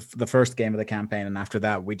one of the first game of the campaign, and after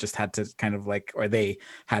that we just had to kind of like, or they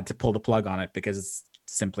had to pull the plug on it because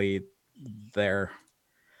simply the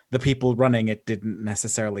people running it didn't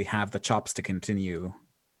necessarily have the chops to continue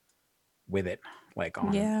with it like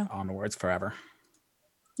onwards forever.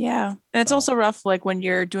 Yeah. And it's also rough, like when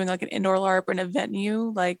you're doing like an indoor LARP in a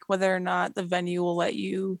venue, like whether or not the venue will let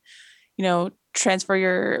you, transfer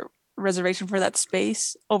your reservation for that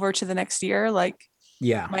space over to the next year. Like,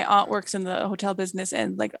 yeah, my aunt works in the hotel business,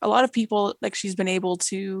 and like a lot of people, like she's been able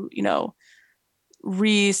to,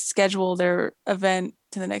 reschedule their event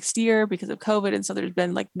to the next year because of COVID. And so there's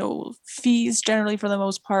been like no fees generally for the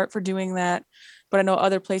most part for doing that. But I know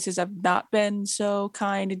other places have not been so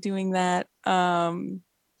kind of doing that.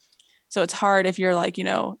 So it's hard if you're like,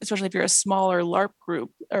 especially if you're a smaller LARP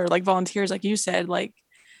group or like volunteers, like you said, like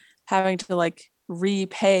having to like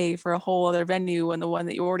repay for a whole other venue when the one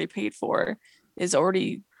that you already paid for is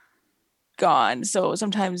already gone. So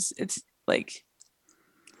sometimes it's like,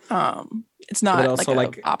 it's not like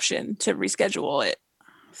an option to reschedule it.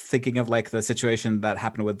 Thinking of like the situation that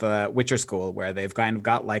happened with the Witcher School, where they've kind of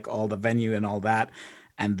got like all the venue and all that,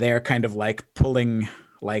 and they're kind of like pulling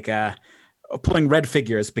red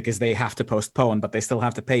figures because they have to postpone, but they still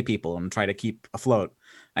have to pay people and try to keep afloat.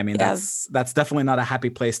 I mean, that's definitely not a happy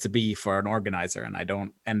place to be for an organizer, and I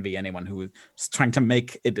don't envy anyone who's trying to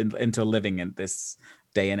make it into a living in this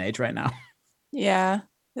day and age right now. Yeah,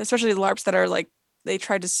 especially LARPs that are like they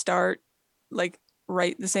tried to start like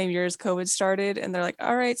right the same year as COVID started, and they're like,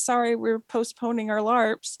 "All right, sorry, we're postponing our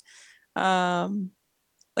LARPs."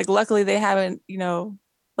 Like luckily they haven't,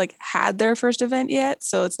 like had their first event yet,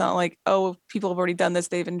 so it's not like, oh, people have already done this,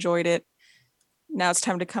 they've enjoyed it. Now it's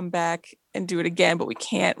time to come back and do it again, but we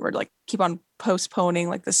can't. We're like keep on postponing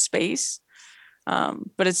like the space.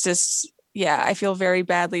 But it's just, yeah, I feel very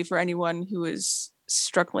badly for anyone who is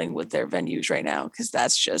struggling with their venues right now because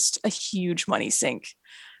that's just a huge money sink.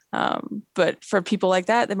 But for people like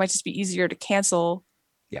that, it might just be easier to cancel.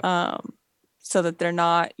 Yep. So that they're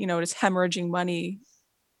not, just hemorrhaging money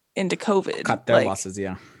into COVID. Cut their losses,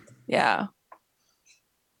 yeah. Yeah.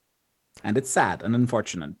 And it's sad and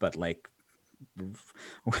unfortunate, but like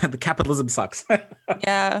the capitalism sucks.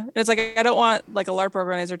 Yeah. It's like I don't want like a LARP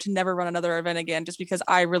organizer to never run another event again just because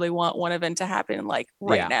I really want one event to happen like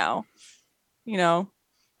right now.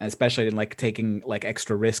 Especially in like taking like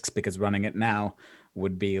extra risks, because running it now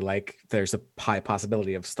would be like there's a high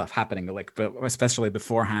possibility of stuff happening, like especially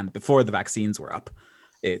beforehand, before the vaccines were up.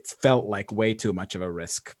 It felt like way too much of a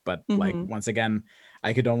risk, but like once again,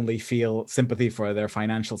 I could only feel sympathy for their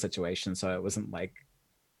financial situation, so it wasn't like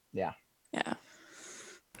yeah. And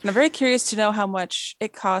I'm very curious to know how much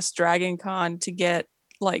it costs Dragon Con to get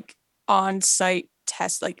like on-site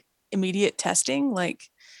test, like immediate testing. Like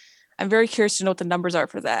I'm very curious to know what the numbers are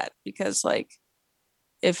for that, because like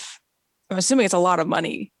if I'm assuming it's a lot of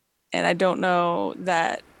money, and I don't know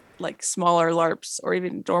that like smaller LARPs or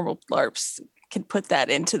even normal LARPs can put that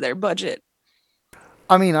into their budget.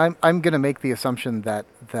 I mean, I'm going to make the assumption that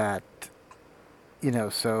you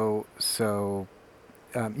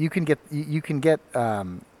can get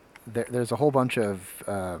there's a whole bunch of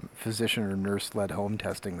physician or nurse led home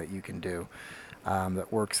testing that you can do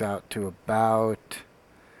that works out to about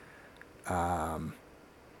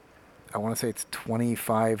I want to say it's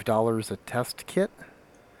 $25 a test kit.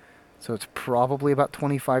 So it's probably about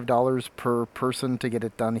 $25 per person to get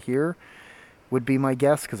it done here, would be my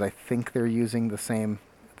guess, because I think they're using the same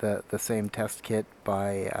test kit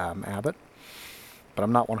by Abbott, but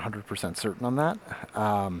I'm not 100% certain on that.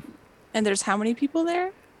 And there's how many people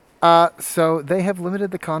there? So they have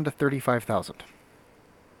limited the con to 35,000.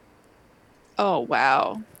 Oh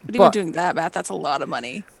wow! But even doing that math, that's a lot of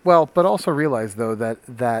money. Well, but also realize though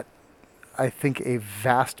that I think a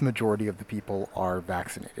vast majority of the people are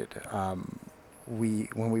vaccinated. When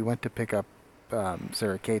we went to pick up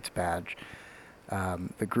Sarah Kate's badge,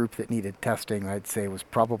 the group that needed testing, I'd say, was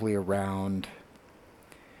probably around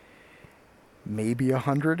maybe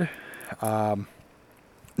 100.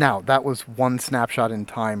 Now that was one snapshot in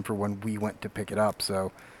time for when we went to pick it up,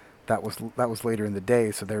 so that was later in the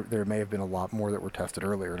day. So there may have been a lot more that were tested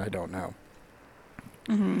earlier, and I don't know.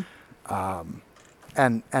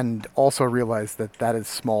 And also realize that is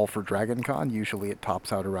small for Dragon Con. Usually it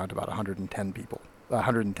tops out around about 110 people,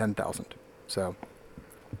 110,000. So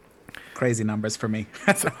crazy numbers for me.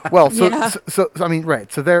 So I mean, right.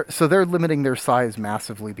 So they're limiting their size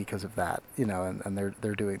massively because of that, and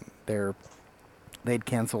they'd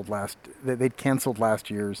canceled last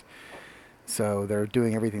year's, so they're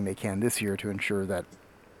doing everything they can this year to ensure that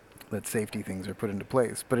safety things are put into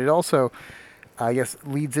place. But it also, I guess,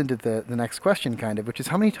 leads into the next question, kind of, which is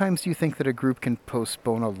how many times do you think that a group can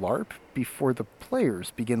postpone a LARP before the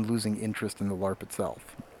players begin losing interest in the LARP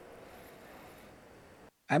itself?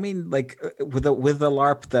 I mean, like with a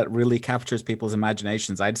LARP that really captures people's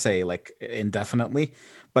imaginations, I'd say like indefinitely.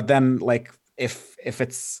 But then, like if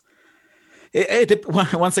it's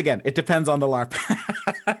once again, it depends on the LARP.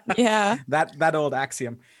 Yeah, that old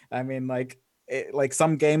axiom. I mean, like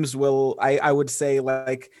some games will. I would say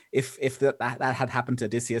like if that had happened to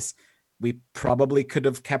Odysseus, we probably could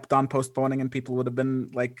have kept on postponing and people would have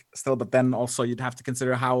been like still. But then also you'd have to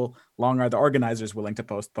consider how long are the organizers willing to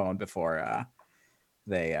postpone before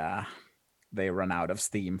they run out of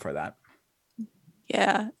steam for that.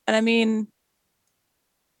 Yeah, and I mean,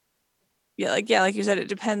 like you said, it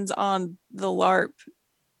depends on the LARP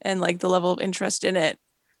and like the level of interest in it.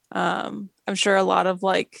 I'm sure a lot of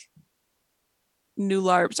like new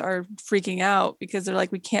LARPs are freaking out because they're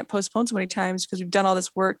like, we can't postpone so many times because we've done all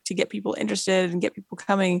this work to get people interested and get people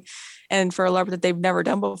coming, and for a LARP that they've never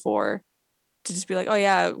done before to just be like, oh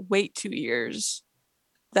yeah, wait 2 years,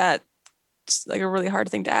 that's like a really hard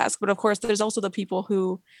thing to ask. But of course there's also the people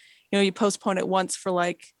who, you postpone it once for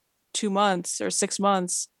like 2 months or 6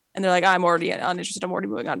 months and they're like, I'm already uninterested, I'm already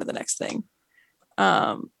moving on to the next thing.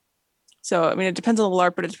 So I mean, it depends on the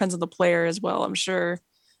LARP, but it depends on the player as well. I'm sure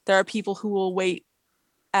there are people who will wait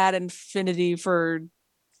ad infinity for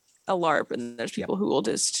a LARP, and there's people who will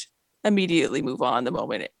just immediately move on the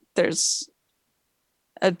moment there's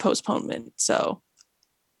a postponement. So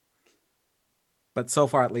But so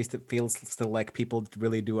far, at least, it feels still like people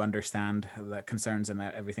really do understand the concerns and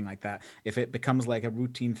everything like that. If it becomes like a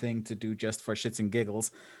routine thing to do just for shits and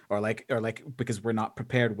giggles, or like because we're not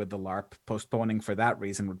prepared with the LARP, postponing for that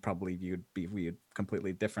reason would probably be viewed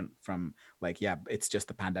completely different from like, yeah, it's just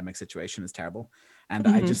the pandemic situation is terrible. And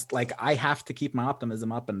I just like, I have to keep my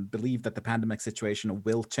optimism up and believe that the pandemic situation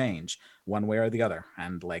will change one way or the other,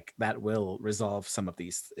 and like that will resolve some of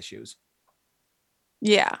these issues.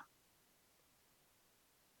 yeah.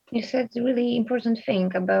 You said a really important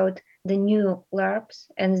thing about the new LARPs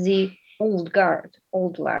and the old guard,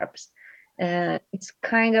 old LARPs. It's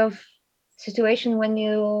kind of situation when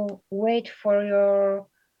you wait for your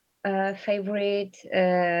favorite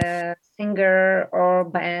singer or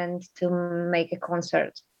band to make a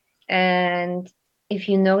concert. And if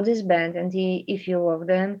you know this band and if you love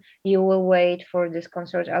them, you will wait for this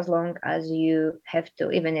concert as long as you have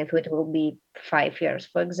to, even if it will be 5 years.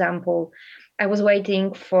 For example, I was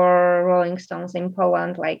waiting for Rolling Stones in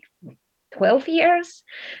Poland like 12 years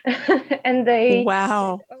and they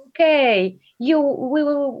Wow. said, okay, we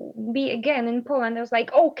will be again in Poland. I was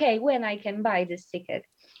like, okay, when I can buy this ticket.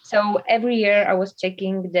 So every year I was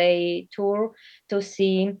checking the tour to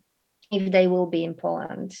see if they will be in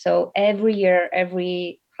Poland. So every year,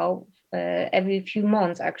 every few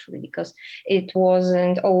months actually, because it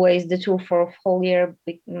wasn't always the tour for a whole year.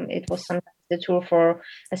 It was sometimes the tour for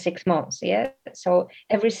 6 months. Yeah. So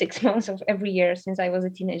every 6 months of every year since I was a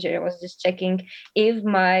teenager, I was just checking if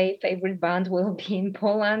my favorite band will be in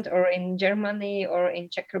Poland or in Germany or in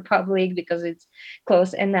Czech Republic because it's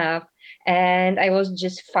close enough. And I was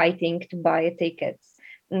just fighting to buy tickets.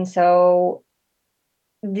 And so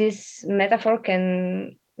this metaphor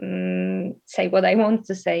can say what I want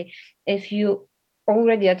to say. If you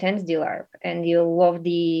already attend the LARP and you love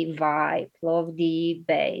the vibe, love the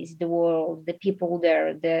base, the world, the people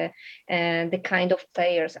there, the kind of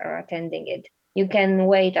players are attending it, you can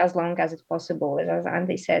wait as long as it's possible. As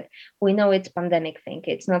Andy said, we know it's pandemic thing.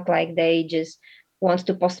 It's not like they just want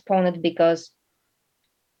to postpone it because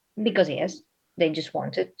yes, they just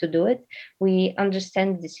wanted to do it. We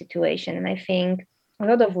understand the situation, and I think a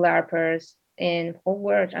lot of LARPers in whole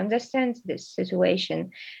world understand this situation.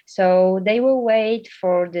 So they will wait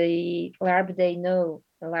for the LARP they know,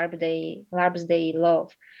 the LARPs they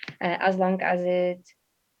love, as long as it's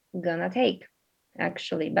gonna take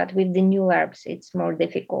actually. But with the new LARPs, it's more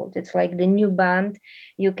difficult. It's like the new band,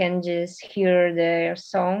 you can just hear their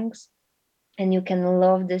songs and you can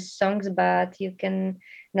love these songs, but you can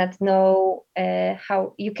not know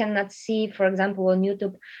how you cannot see, for example, on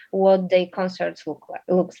YouTube what their concerts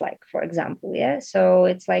looks like, for example. Yeah, so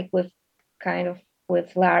it's like with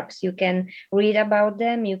LARPs, you can read about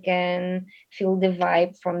them, you can feel the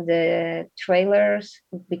vibe from the trailers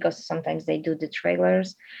because sometimes they do the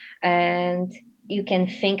trailers, and you can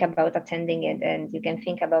think about attending it and you can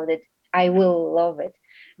think about it. I will love it,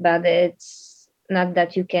 but it's not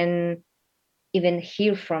that you can even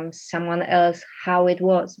hear from someone else how it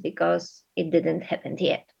was because it didn't happen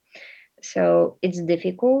yet. So it's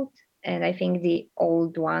difficult. And I think the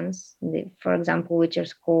old ones, for example, Witcher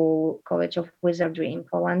School, College of Wizardry in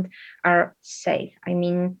Poland, are safe. I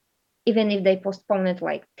mean, even if they postpone it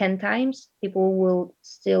like 10 times, people will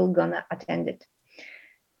still gonna attend it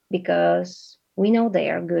because we know they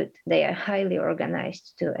are good. They are highly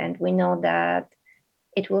organized too. And we know that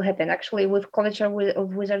it will happen. Actually, with College of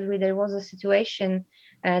Wizardry, there was a situation,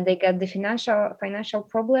 and they got the financial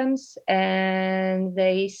problems, and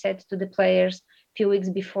they said to the players a few weeks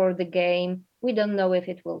before the game, "We don't know if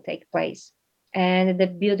it will take place." And the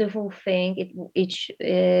beautiful thing, it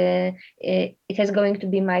has going to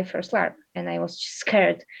be my first LARP, and I was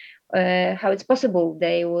scared how it's possible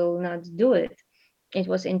they will not do it. It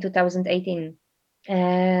was in 2018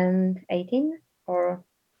 and 18 or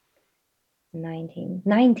 19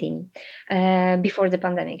 before the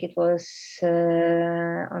pandemic. It was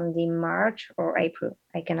on the March or April,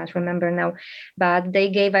 I cannot remember now, but they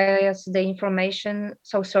gave us the information.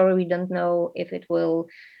 So sorry, we don't know if it will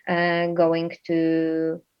going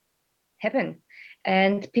to happen.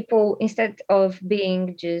 And people, instead of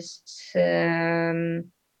being just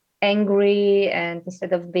angry, and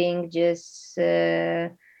instead of being just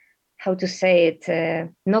how to say it,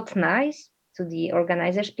 not nice to the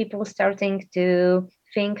organizers, people starting to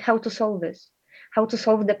think how to solve this, how to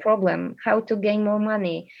solve the problem, how to gain more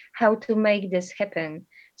money, how to make this happen.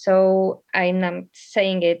 So I'm not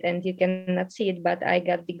saying it and you cannot see it, but I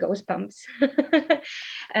got the goosebumps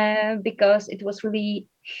because it was really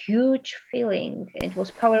huge feeling. It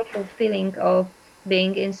was powerful feeling of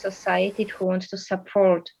being in society who want to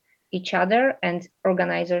support each other and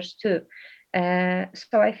organizers too.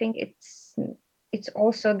 So I think it's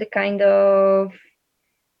also the kind of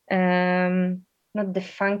not the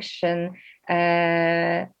function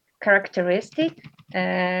characteristic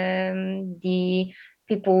the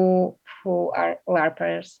people who are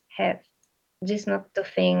LARPers have. Just not to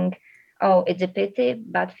think, oh, it's a pity,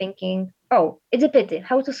 but thinking, oh, it's a pity,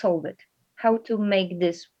 how to solve it, how to make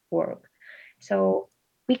this work. So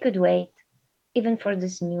we could wait, even for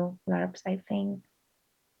this new LARPs, I think.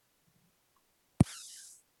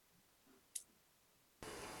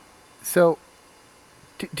 So,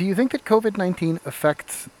 do you think that COVID-19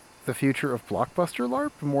 affects the future of blockbuster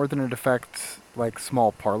LARP more than it affects like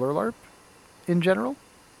small parlor LARP in general?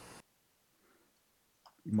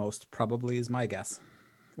 Most probably is my guess.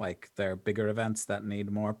 Like there are bigger events that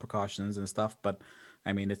need more precautions and stuff, but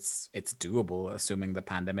I mean it's doable assuming the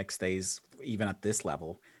pandemic stays even at this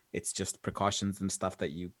level. It's just precautions and stuff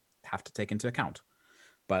that you have to take into account.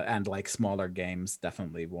 But and like smaller games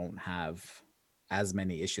definitely won't have as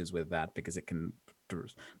many issues with that because it can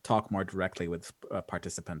talk more directly with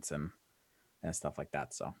participants and stuff like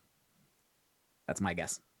that. So that's my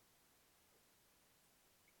guess.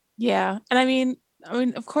 Yeah. And I mean,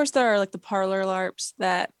 of course there are like the parlor LARPs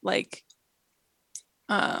that like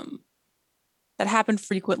um that happen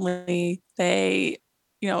frequently. They,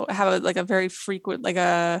 you know, have like a very frequent, like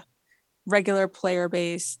a regular player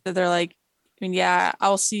base that they're like, I mean, yeah,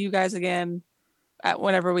 I'll see you guys again at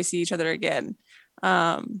whenever we see each other again.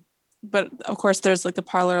 Um, but of course there's like the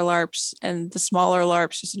parlor LARPs and the smaller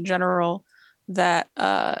LARPs just in general that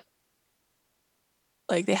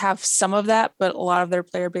like they have some of that, but a lot of their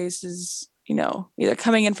player base is, you know, either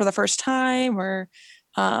coming in for the first time or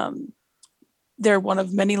um, they're one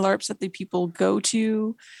of many LARPs that the people go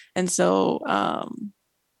to. And so,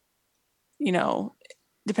 you know,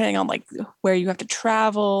 depending on like where you have to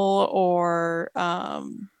travel or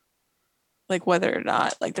like whether or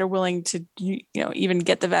not like they're willing to, you know, even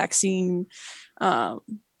get the vaccine. Um,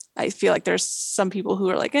 I feel like there's some people who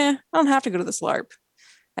are like, I don't have to go to this LARP.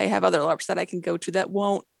 I have other LARPs that I can go to that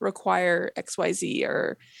won't require XYZ,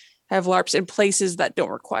 or have LARPs in places that don't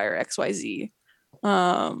require XYZ.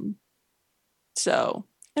 So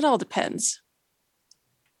it all depends.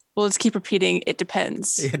 Well, let's keep repeating it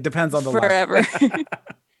depends. It depends on the forever.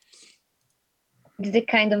 It's the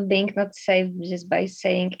kind of being not safe just by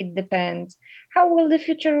saying it depends. How will the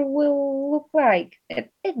future will look like?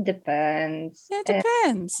 It depends. It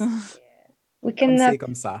depends. We Comme cannot. c'est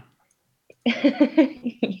comme ça.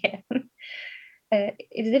 Yeah.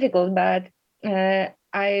 It's difficult, but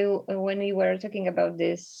I when we were talking about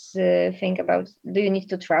this thing about do you need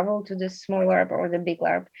to travel to the small LARP or the big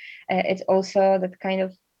LARP, it's also that kind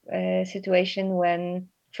of situation when,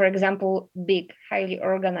 for example, big, highly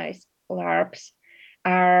organized LARPs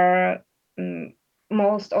are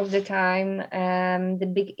most of the time the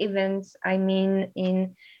big events. I mean,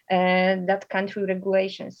 in that country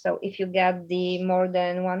regulations. So if you get the more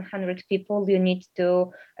than 100 people, you need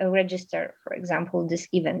to register, for example, this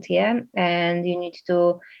event, yeah, and you need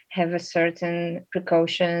to have a certain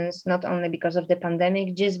precautions, not only because of the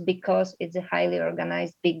pandemic, just because it's a highly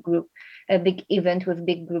organized big group, a big event with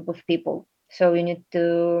big group of people. So you need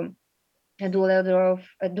to do a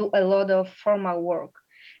lot of formal work,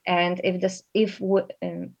 and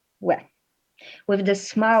well, with the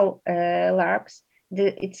small LARPs,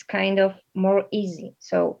 it's kind of more easy.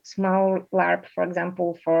 So small LARP, for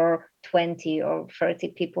example, for 20 or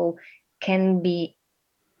 30 people can be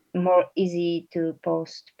more easy to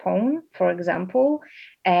postpone, for example,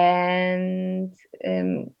 and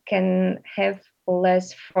can have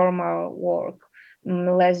less formal work,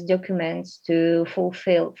 less documents to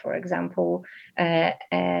fulfill, for example,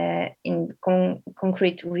 in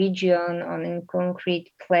concrete region or in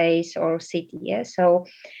concrete place or city. Yeah? So,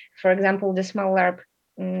 for example, the small LARP,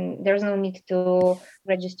 there's no need to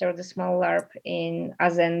register the small LARP in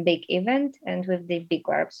as a big event, and with the big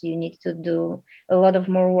LARPs, you need to do a lot of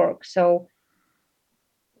more work. So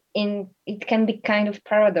it can be kind of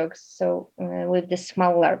paradox. So with the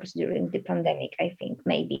small LARPs during the pandemic, I think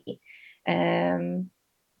maybe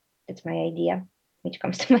that's my idea, which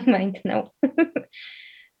comes to my mind now.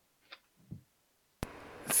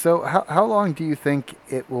 So, how long do you think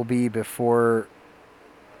it will be before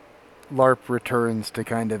LARP returns to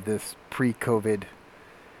kind of this pre-COVID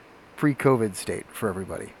state for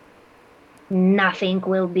everybody? Nothing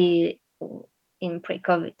will be in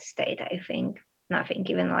pre-COVID state, I think. Nothing,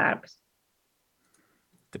 even LARPs.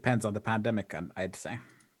 Depends on the pandemic, I'd say.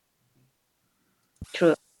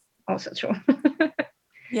 True. Also true.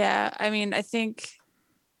 Yeah, I mean, I think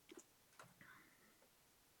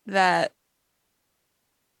that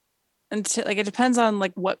until like it depends on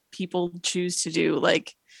like what people choose to do.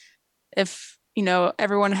 Like if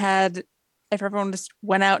if everyone just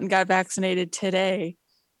went out and got vaccinated today,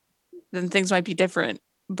 then things might be different.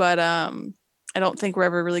 But I don't think we're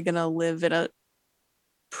ever really gonna live in a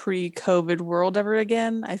pre-COVID world ever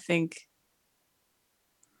again. I think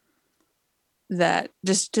that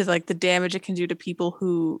just to like the damage it can do to people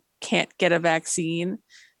who can't get a vaccine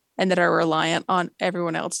and that are reliant on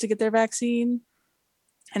everyone else to get their vaccine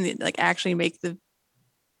and like actually make the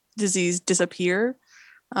disease disappear.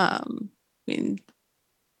 I mean,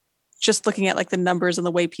 just looking at like the numbers and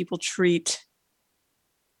the way people treat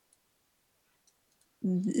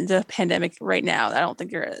the pandemic right now, I don't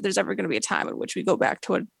think there's ever going to be a time in which we go back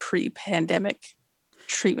to a pre-pandemic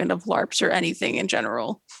treatment of LARPs or anything in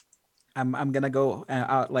general. I'm gonna go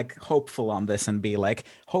out like hopeful on this and be like,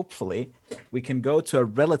 hopefully we can go to a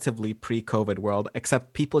relatively pre-COVID world,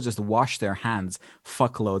 except people just wash their hands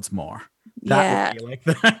fuckloads more. That would be like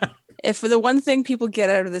the if the one thing people get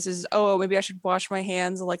out of this is, oh, maybe I should wash my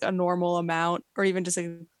hands like a normal amount, or even just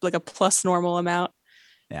like a plus normal amount.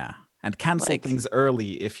 Yeah. And cancel things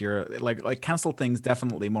early if you're like cancel things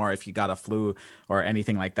definitely more if you got a flu or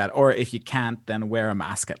anything like that. Or if you can't, then wear a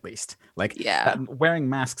mask at least. Like wearing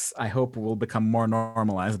masks, I hope will become more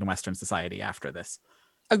normalized in Western society after this.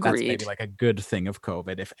 Agreed. That's maybe like a good thing of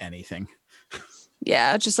COVID, if anything.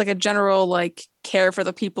 Yeah, just like a general like care for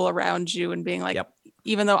the people around you and being like,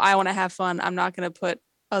 even though I want to have fun, I'm not going to put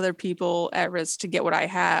other people at risk to get what I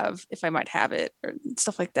have if I might have it or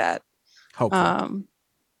stuff like that. Hopefully.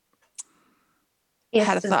 I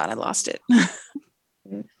had a thought, I lost it.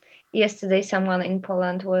 Yesterday, someone in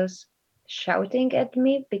Poland was shouting at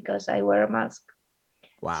me because I wear a mask.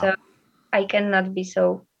 Wow. So I cannot be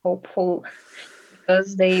so hopeful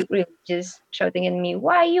because they really just shouting at me,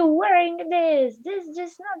 why are you wearing this? This is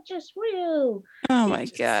just not just real. Oh my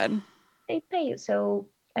God. They pay you. So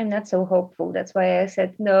I'm not so hopeful. That's why I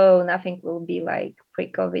said, no, nothing will be like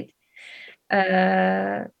pre-COVID.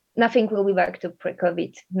 Nothing will be back to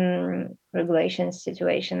pre-COVID regulations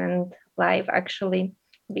situation and life actually,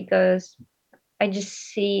 because I just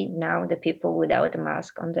see now the people without a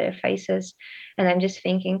mask on their faces, and I'm just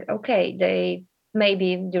thinking, okay, they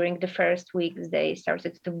maybe during the first weeks they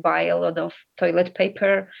started to buy a lot of toilet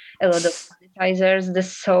paper, a lot of sanitizers, the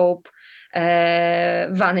soap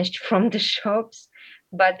vanished from the shops,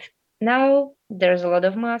 but now there's a lot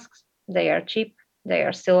of masks. They are cheap. They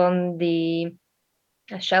are still on the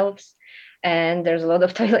shelves, and there's a lot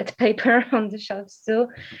of toilet paper on the shelves too,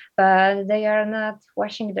 but they are not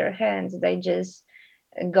washing their hands. They just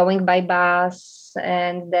going by bus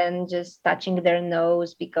and then just touching their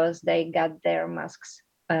nose because they got their masks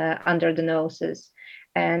under the noses.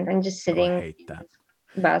 And I'm just sitting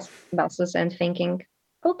buses and thinking,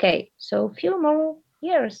 okay, so a few more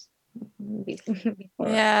years before.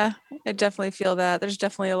 Yeah, I definitely feel that. There's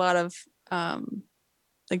definitely a lot of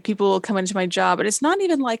like people will come into my job, but it's not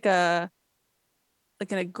even like an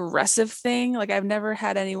aggressive thing. Like I've never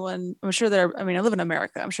had anyone, I'm sure I live in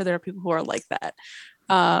America. I'm sure there are people who are like that.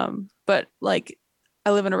 But like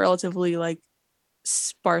I live in a relatively like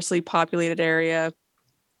sparsely populated area.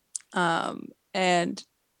 And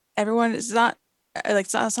everyone is not like,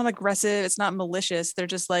 it's not aggressive. It's not malicious. They're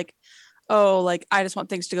just like, oh, like, I just want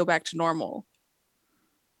things to go back to normal.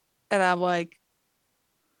 And I'm like,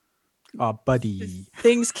 oh, buddy,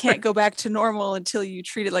 things can't go back to normal until you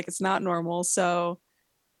treat it like it's not normal. So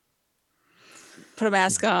put a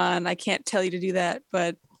mask on. I can't tell you to do that,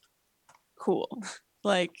 but cool.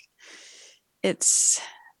 Like it's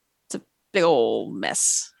a big old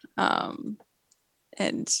mess. And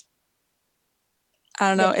I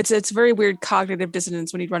don't know. It's very weird cognitive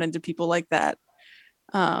dissonance when you run into people like that.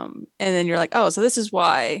 And then you're like, oh, so this is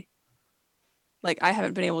why like I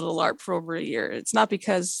haven't been able to LARP for over a year. It's not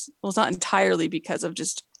entirely because of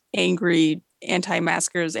just angry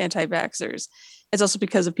anti-maskers, anti-vaxxers. It's also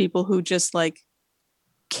because of people who just like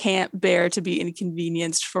can't bear to be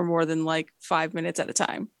inconvenienced for more than like 5 minutes at a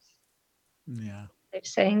time. Yeah. They're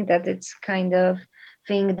saying that it's kind of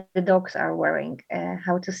thing the dogs are wearing.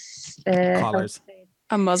 Collars.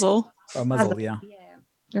 A muzzle. A muzzle, yeah.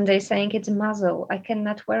 And they're saying it's a muzzle. I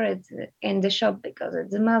cannot wear it in the shop because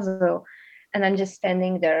it's a muzzle. And I'm just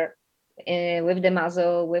standing there with the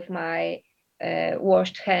muzzle, with my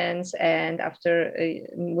washed hands, and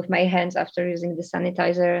with my hands after using the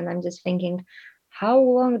sanitizer. And I'm just thinking, how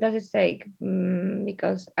long does it take?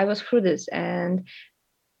 Because I was through this, and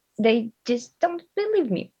they just don't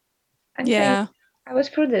believe me. I'm saying I was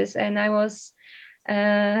through this, and I was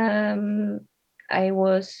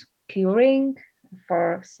curing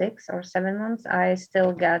for 6 or 7 months, I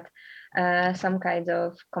still got some kind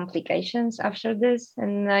of complications after this.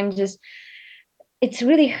 And it's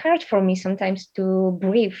really hard for me sometimes to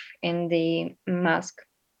breathe in the mask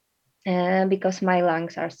because my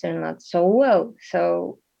lungs are still not so well.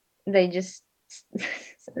 So they just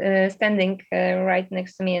standing right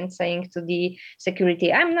next to me and saying to the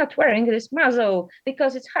security, I'm not wearing this muzzle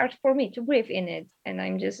because it's hard for me to breathe in it. And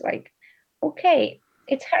I'm just like, okay,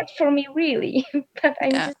 it's hard for me really, but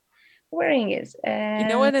I'm Yeah. just wearing it. You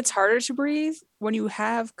know when it's harder to breathe? When you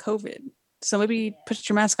have COVID. So maybe put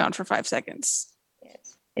your mask on for 5 seconds.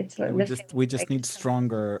 Yes, it's like We just need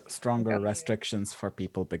stronger restrictions for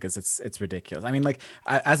people because it's ridiculous. I mean, like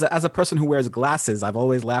as a person who wears glasses, I've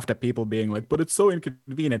always laughed at people being like, "But it's so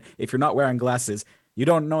inconvenient." If you're not wearing glasses, you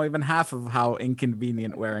don't know even half of how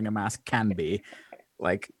inconvenient wearing a mask can be.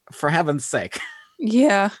 Like, for heaven's sake.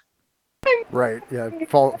 Yeah. Right. Yeah.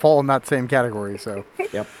 Fall in that same category. So.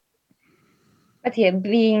 Yep. But yeah,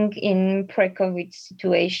 being in pre-COVID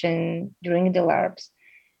situation during the LARPs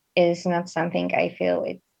is not something I feel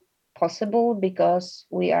it's possible because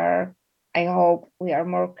I hope we are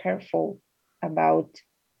more careful about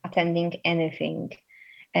attending anything.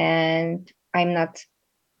 And I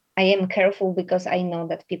am careful because I know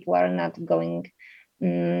that people are not going,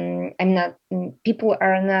 people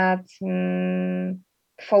are not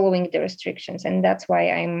following the restrictions. And that's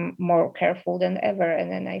why I'm more careful than ever.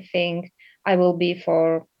 And then I think I will be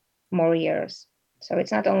for more years. So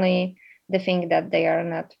it's not only the thing that they are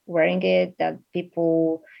not wearing it, that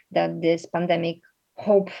this pandemic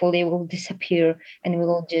hopefully will disappear and we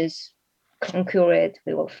will just conquer it,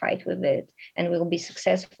 we will fight with it and we'll be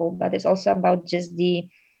successful. But it's also about just the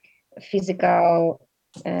physical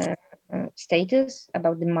status,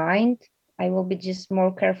 about the mind. I will be just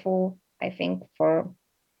more careful, I think, for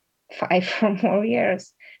 5 or more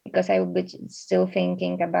years because I will be still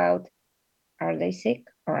thinking about, are they sick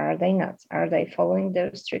or are they not? Are they following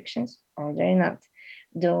the restrictions or they not?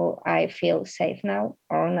 Do I feel safe now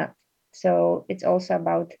or not? So it's also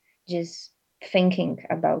about just thinking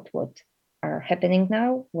about what are happening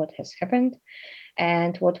now, what has happened,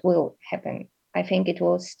 and what will happen. I think it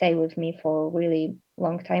will stay with me for a really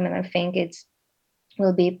long time, and I think it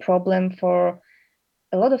will be a problem for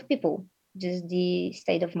a lot of people. Just the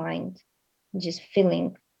state of mind, just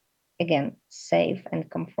feeling again safe and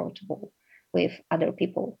comfortable with other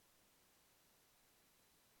people.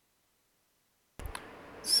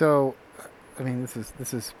 So, I mean,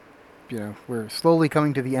 this is, we're slowly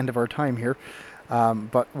coming to the end of our time here.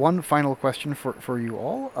 But one final question for you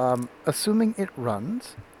all. Assuming it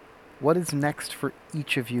runs, what is next for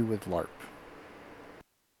each of you with LARP?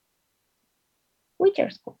 Witcher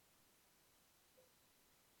school.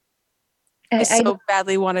 I so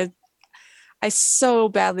badly wanted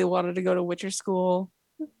to go to Witcher school.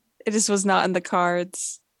 It just was not in the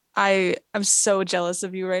cards. I'm so jealous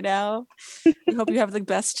of you right now. I hope you have the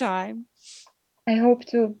best time. I hope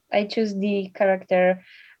to. I choose the character,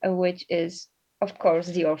 which is, of course,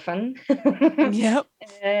 the orphan. Yep.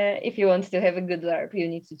 If you want to have a good LARP, you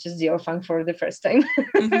need to choose the orphan for the first time.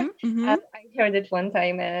 I heard it one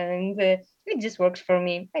time and it just works for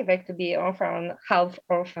me. I like to be orphan, half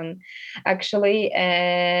orphan, actually.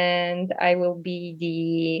 And I will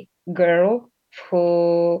be the girl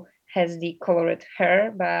who has the colored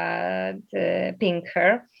hair, but pink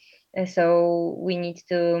hair. So we need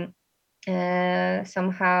to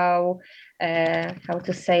somehow how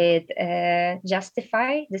to say it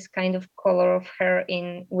justify this kind of color of hair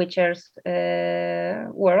in Witcher's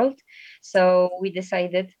world. So we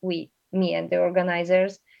decided, me and the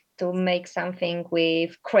organizers, to make something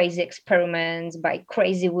with crazy experiments by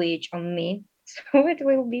crazy witch on me. So it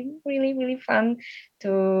will be really, really fun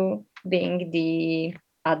to being the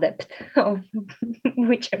adept of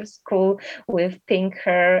Witcher school with pink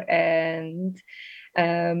hair and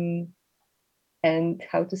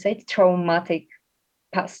how to say it, traumatic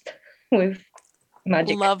past with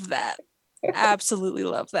magic. Love that. Absolutely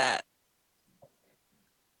love that.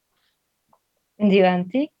 And you,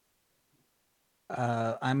 Auntie?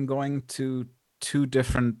 I'm going to 2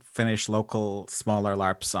 different Finnish local smaller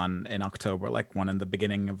LARPs in October, like one in the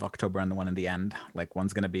beginning of October and the one in the end. Like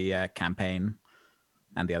one's going to be a campaign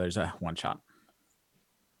and the other's a one shot.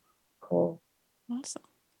 Cool. Awesome.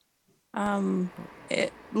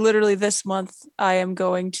 Literally this month I am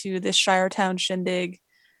going to this Shiretown Shindig,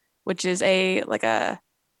 which is a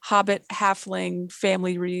Hobbit halfling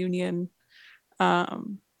family reunion.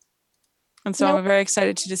 And so I'm very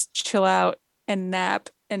excited to just chill out and nap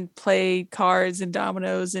and play cards and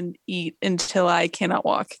dominoes and eat until I cannot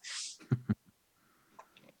walk.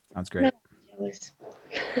 Sounds great. was.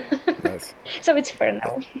 Yes. So it's fair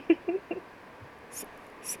now.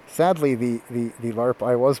 Sadly, the LARP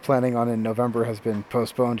I was planning on in November has been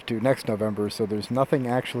postponed to next November, so there's nothing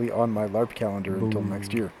actually on my LARP calendar until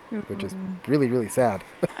next year, which is really, really sad.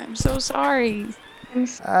 I'm so sorry.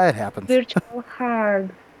 It happens. Virtual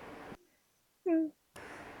hard.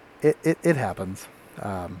 It happens.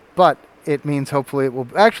 But it means hopefully it will...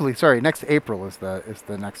 Actually, sorry, next April is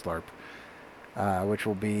the next LARP, which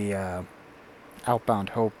will be Outbound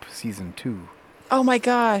Hope Season 2. Oh my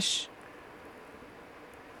gosh.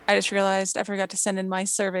 I just realized I forgot to send in my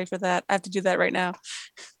survey for that. I have to do that right now.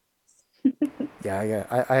 Yeah.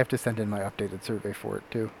 I have to send in my updated survey for it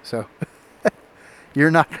too. So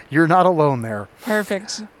you're not alone there.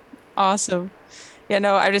 Perfect. Awesome. Yeah,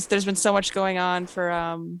 no, there's been so much going on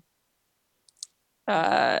for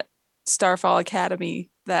Starfall Academy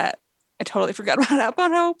that I totally forgot about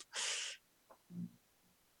Outbound Hope.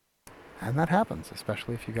 And that happens,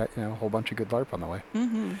 especially if you got, a whole bunch of good LARP on the way.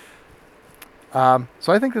 Mm-hmm.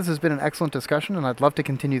 So I think this has been an excellent discussion, and I'd love to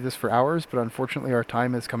continue this for hours, but unfortunately our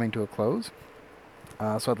time is coming to a close.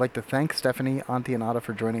 So I'd like to thank Stephanie, Auntie, and Ada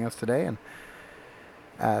for joining us today, and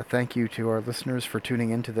thank you to our listeners for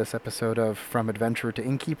tuning into this episode of From Adventurer to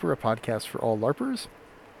Innkeeper, a podcast for all LARPers.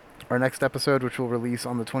 Our next episode, which will release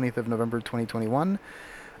on the 20th of November 2021,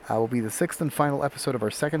 will be the 6th and final episode of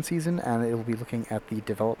our second season, and it will be looking at the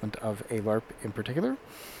development of a LARP in particular.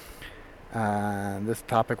 This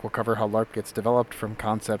topic will cover how LARP gets developed from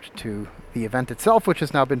concept to the event itself, which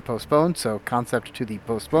has now been postponed, so concept to the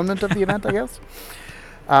postponement of the event, I guess.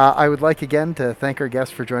 I would like again to thank our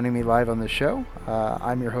guests for joining me live on this show.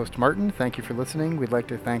 I'm your host, Martin. Thank you for listening. We'd like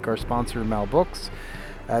to thank our sponsor, Mal Books.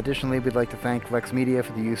 Additionally, we'd like to thank Lex Media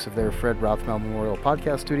for the use of their Fred Rothmel Memorial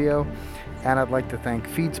Podcast Studio. And I'd like to thank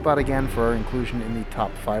FeedSpot again for our inclusion in the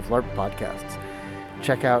top 5 LARP podcasts.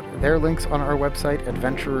 Check out their links on our website,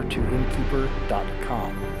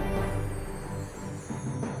 adventurertoinnkeeper.com.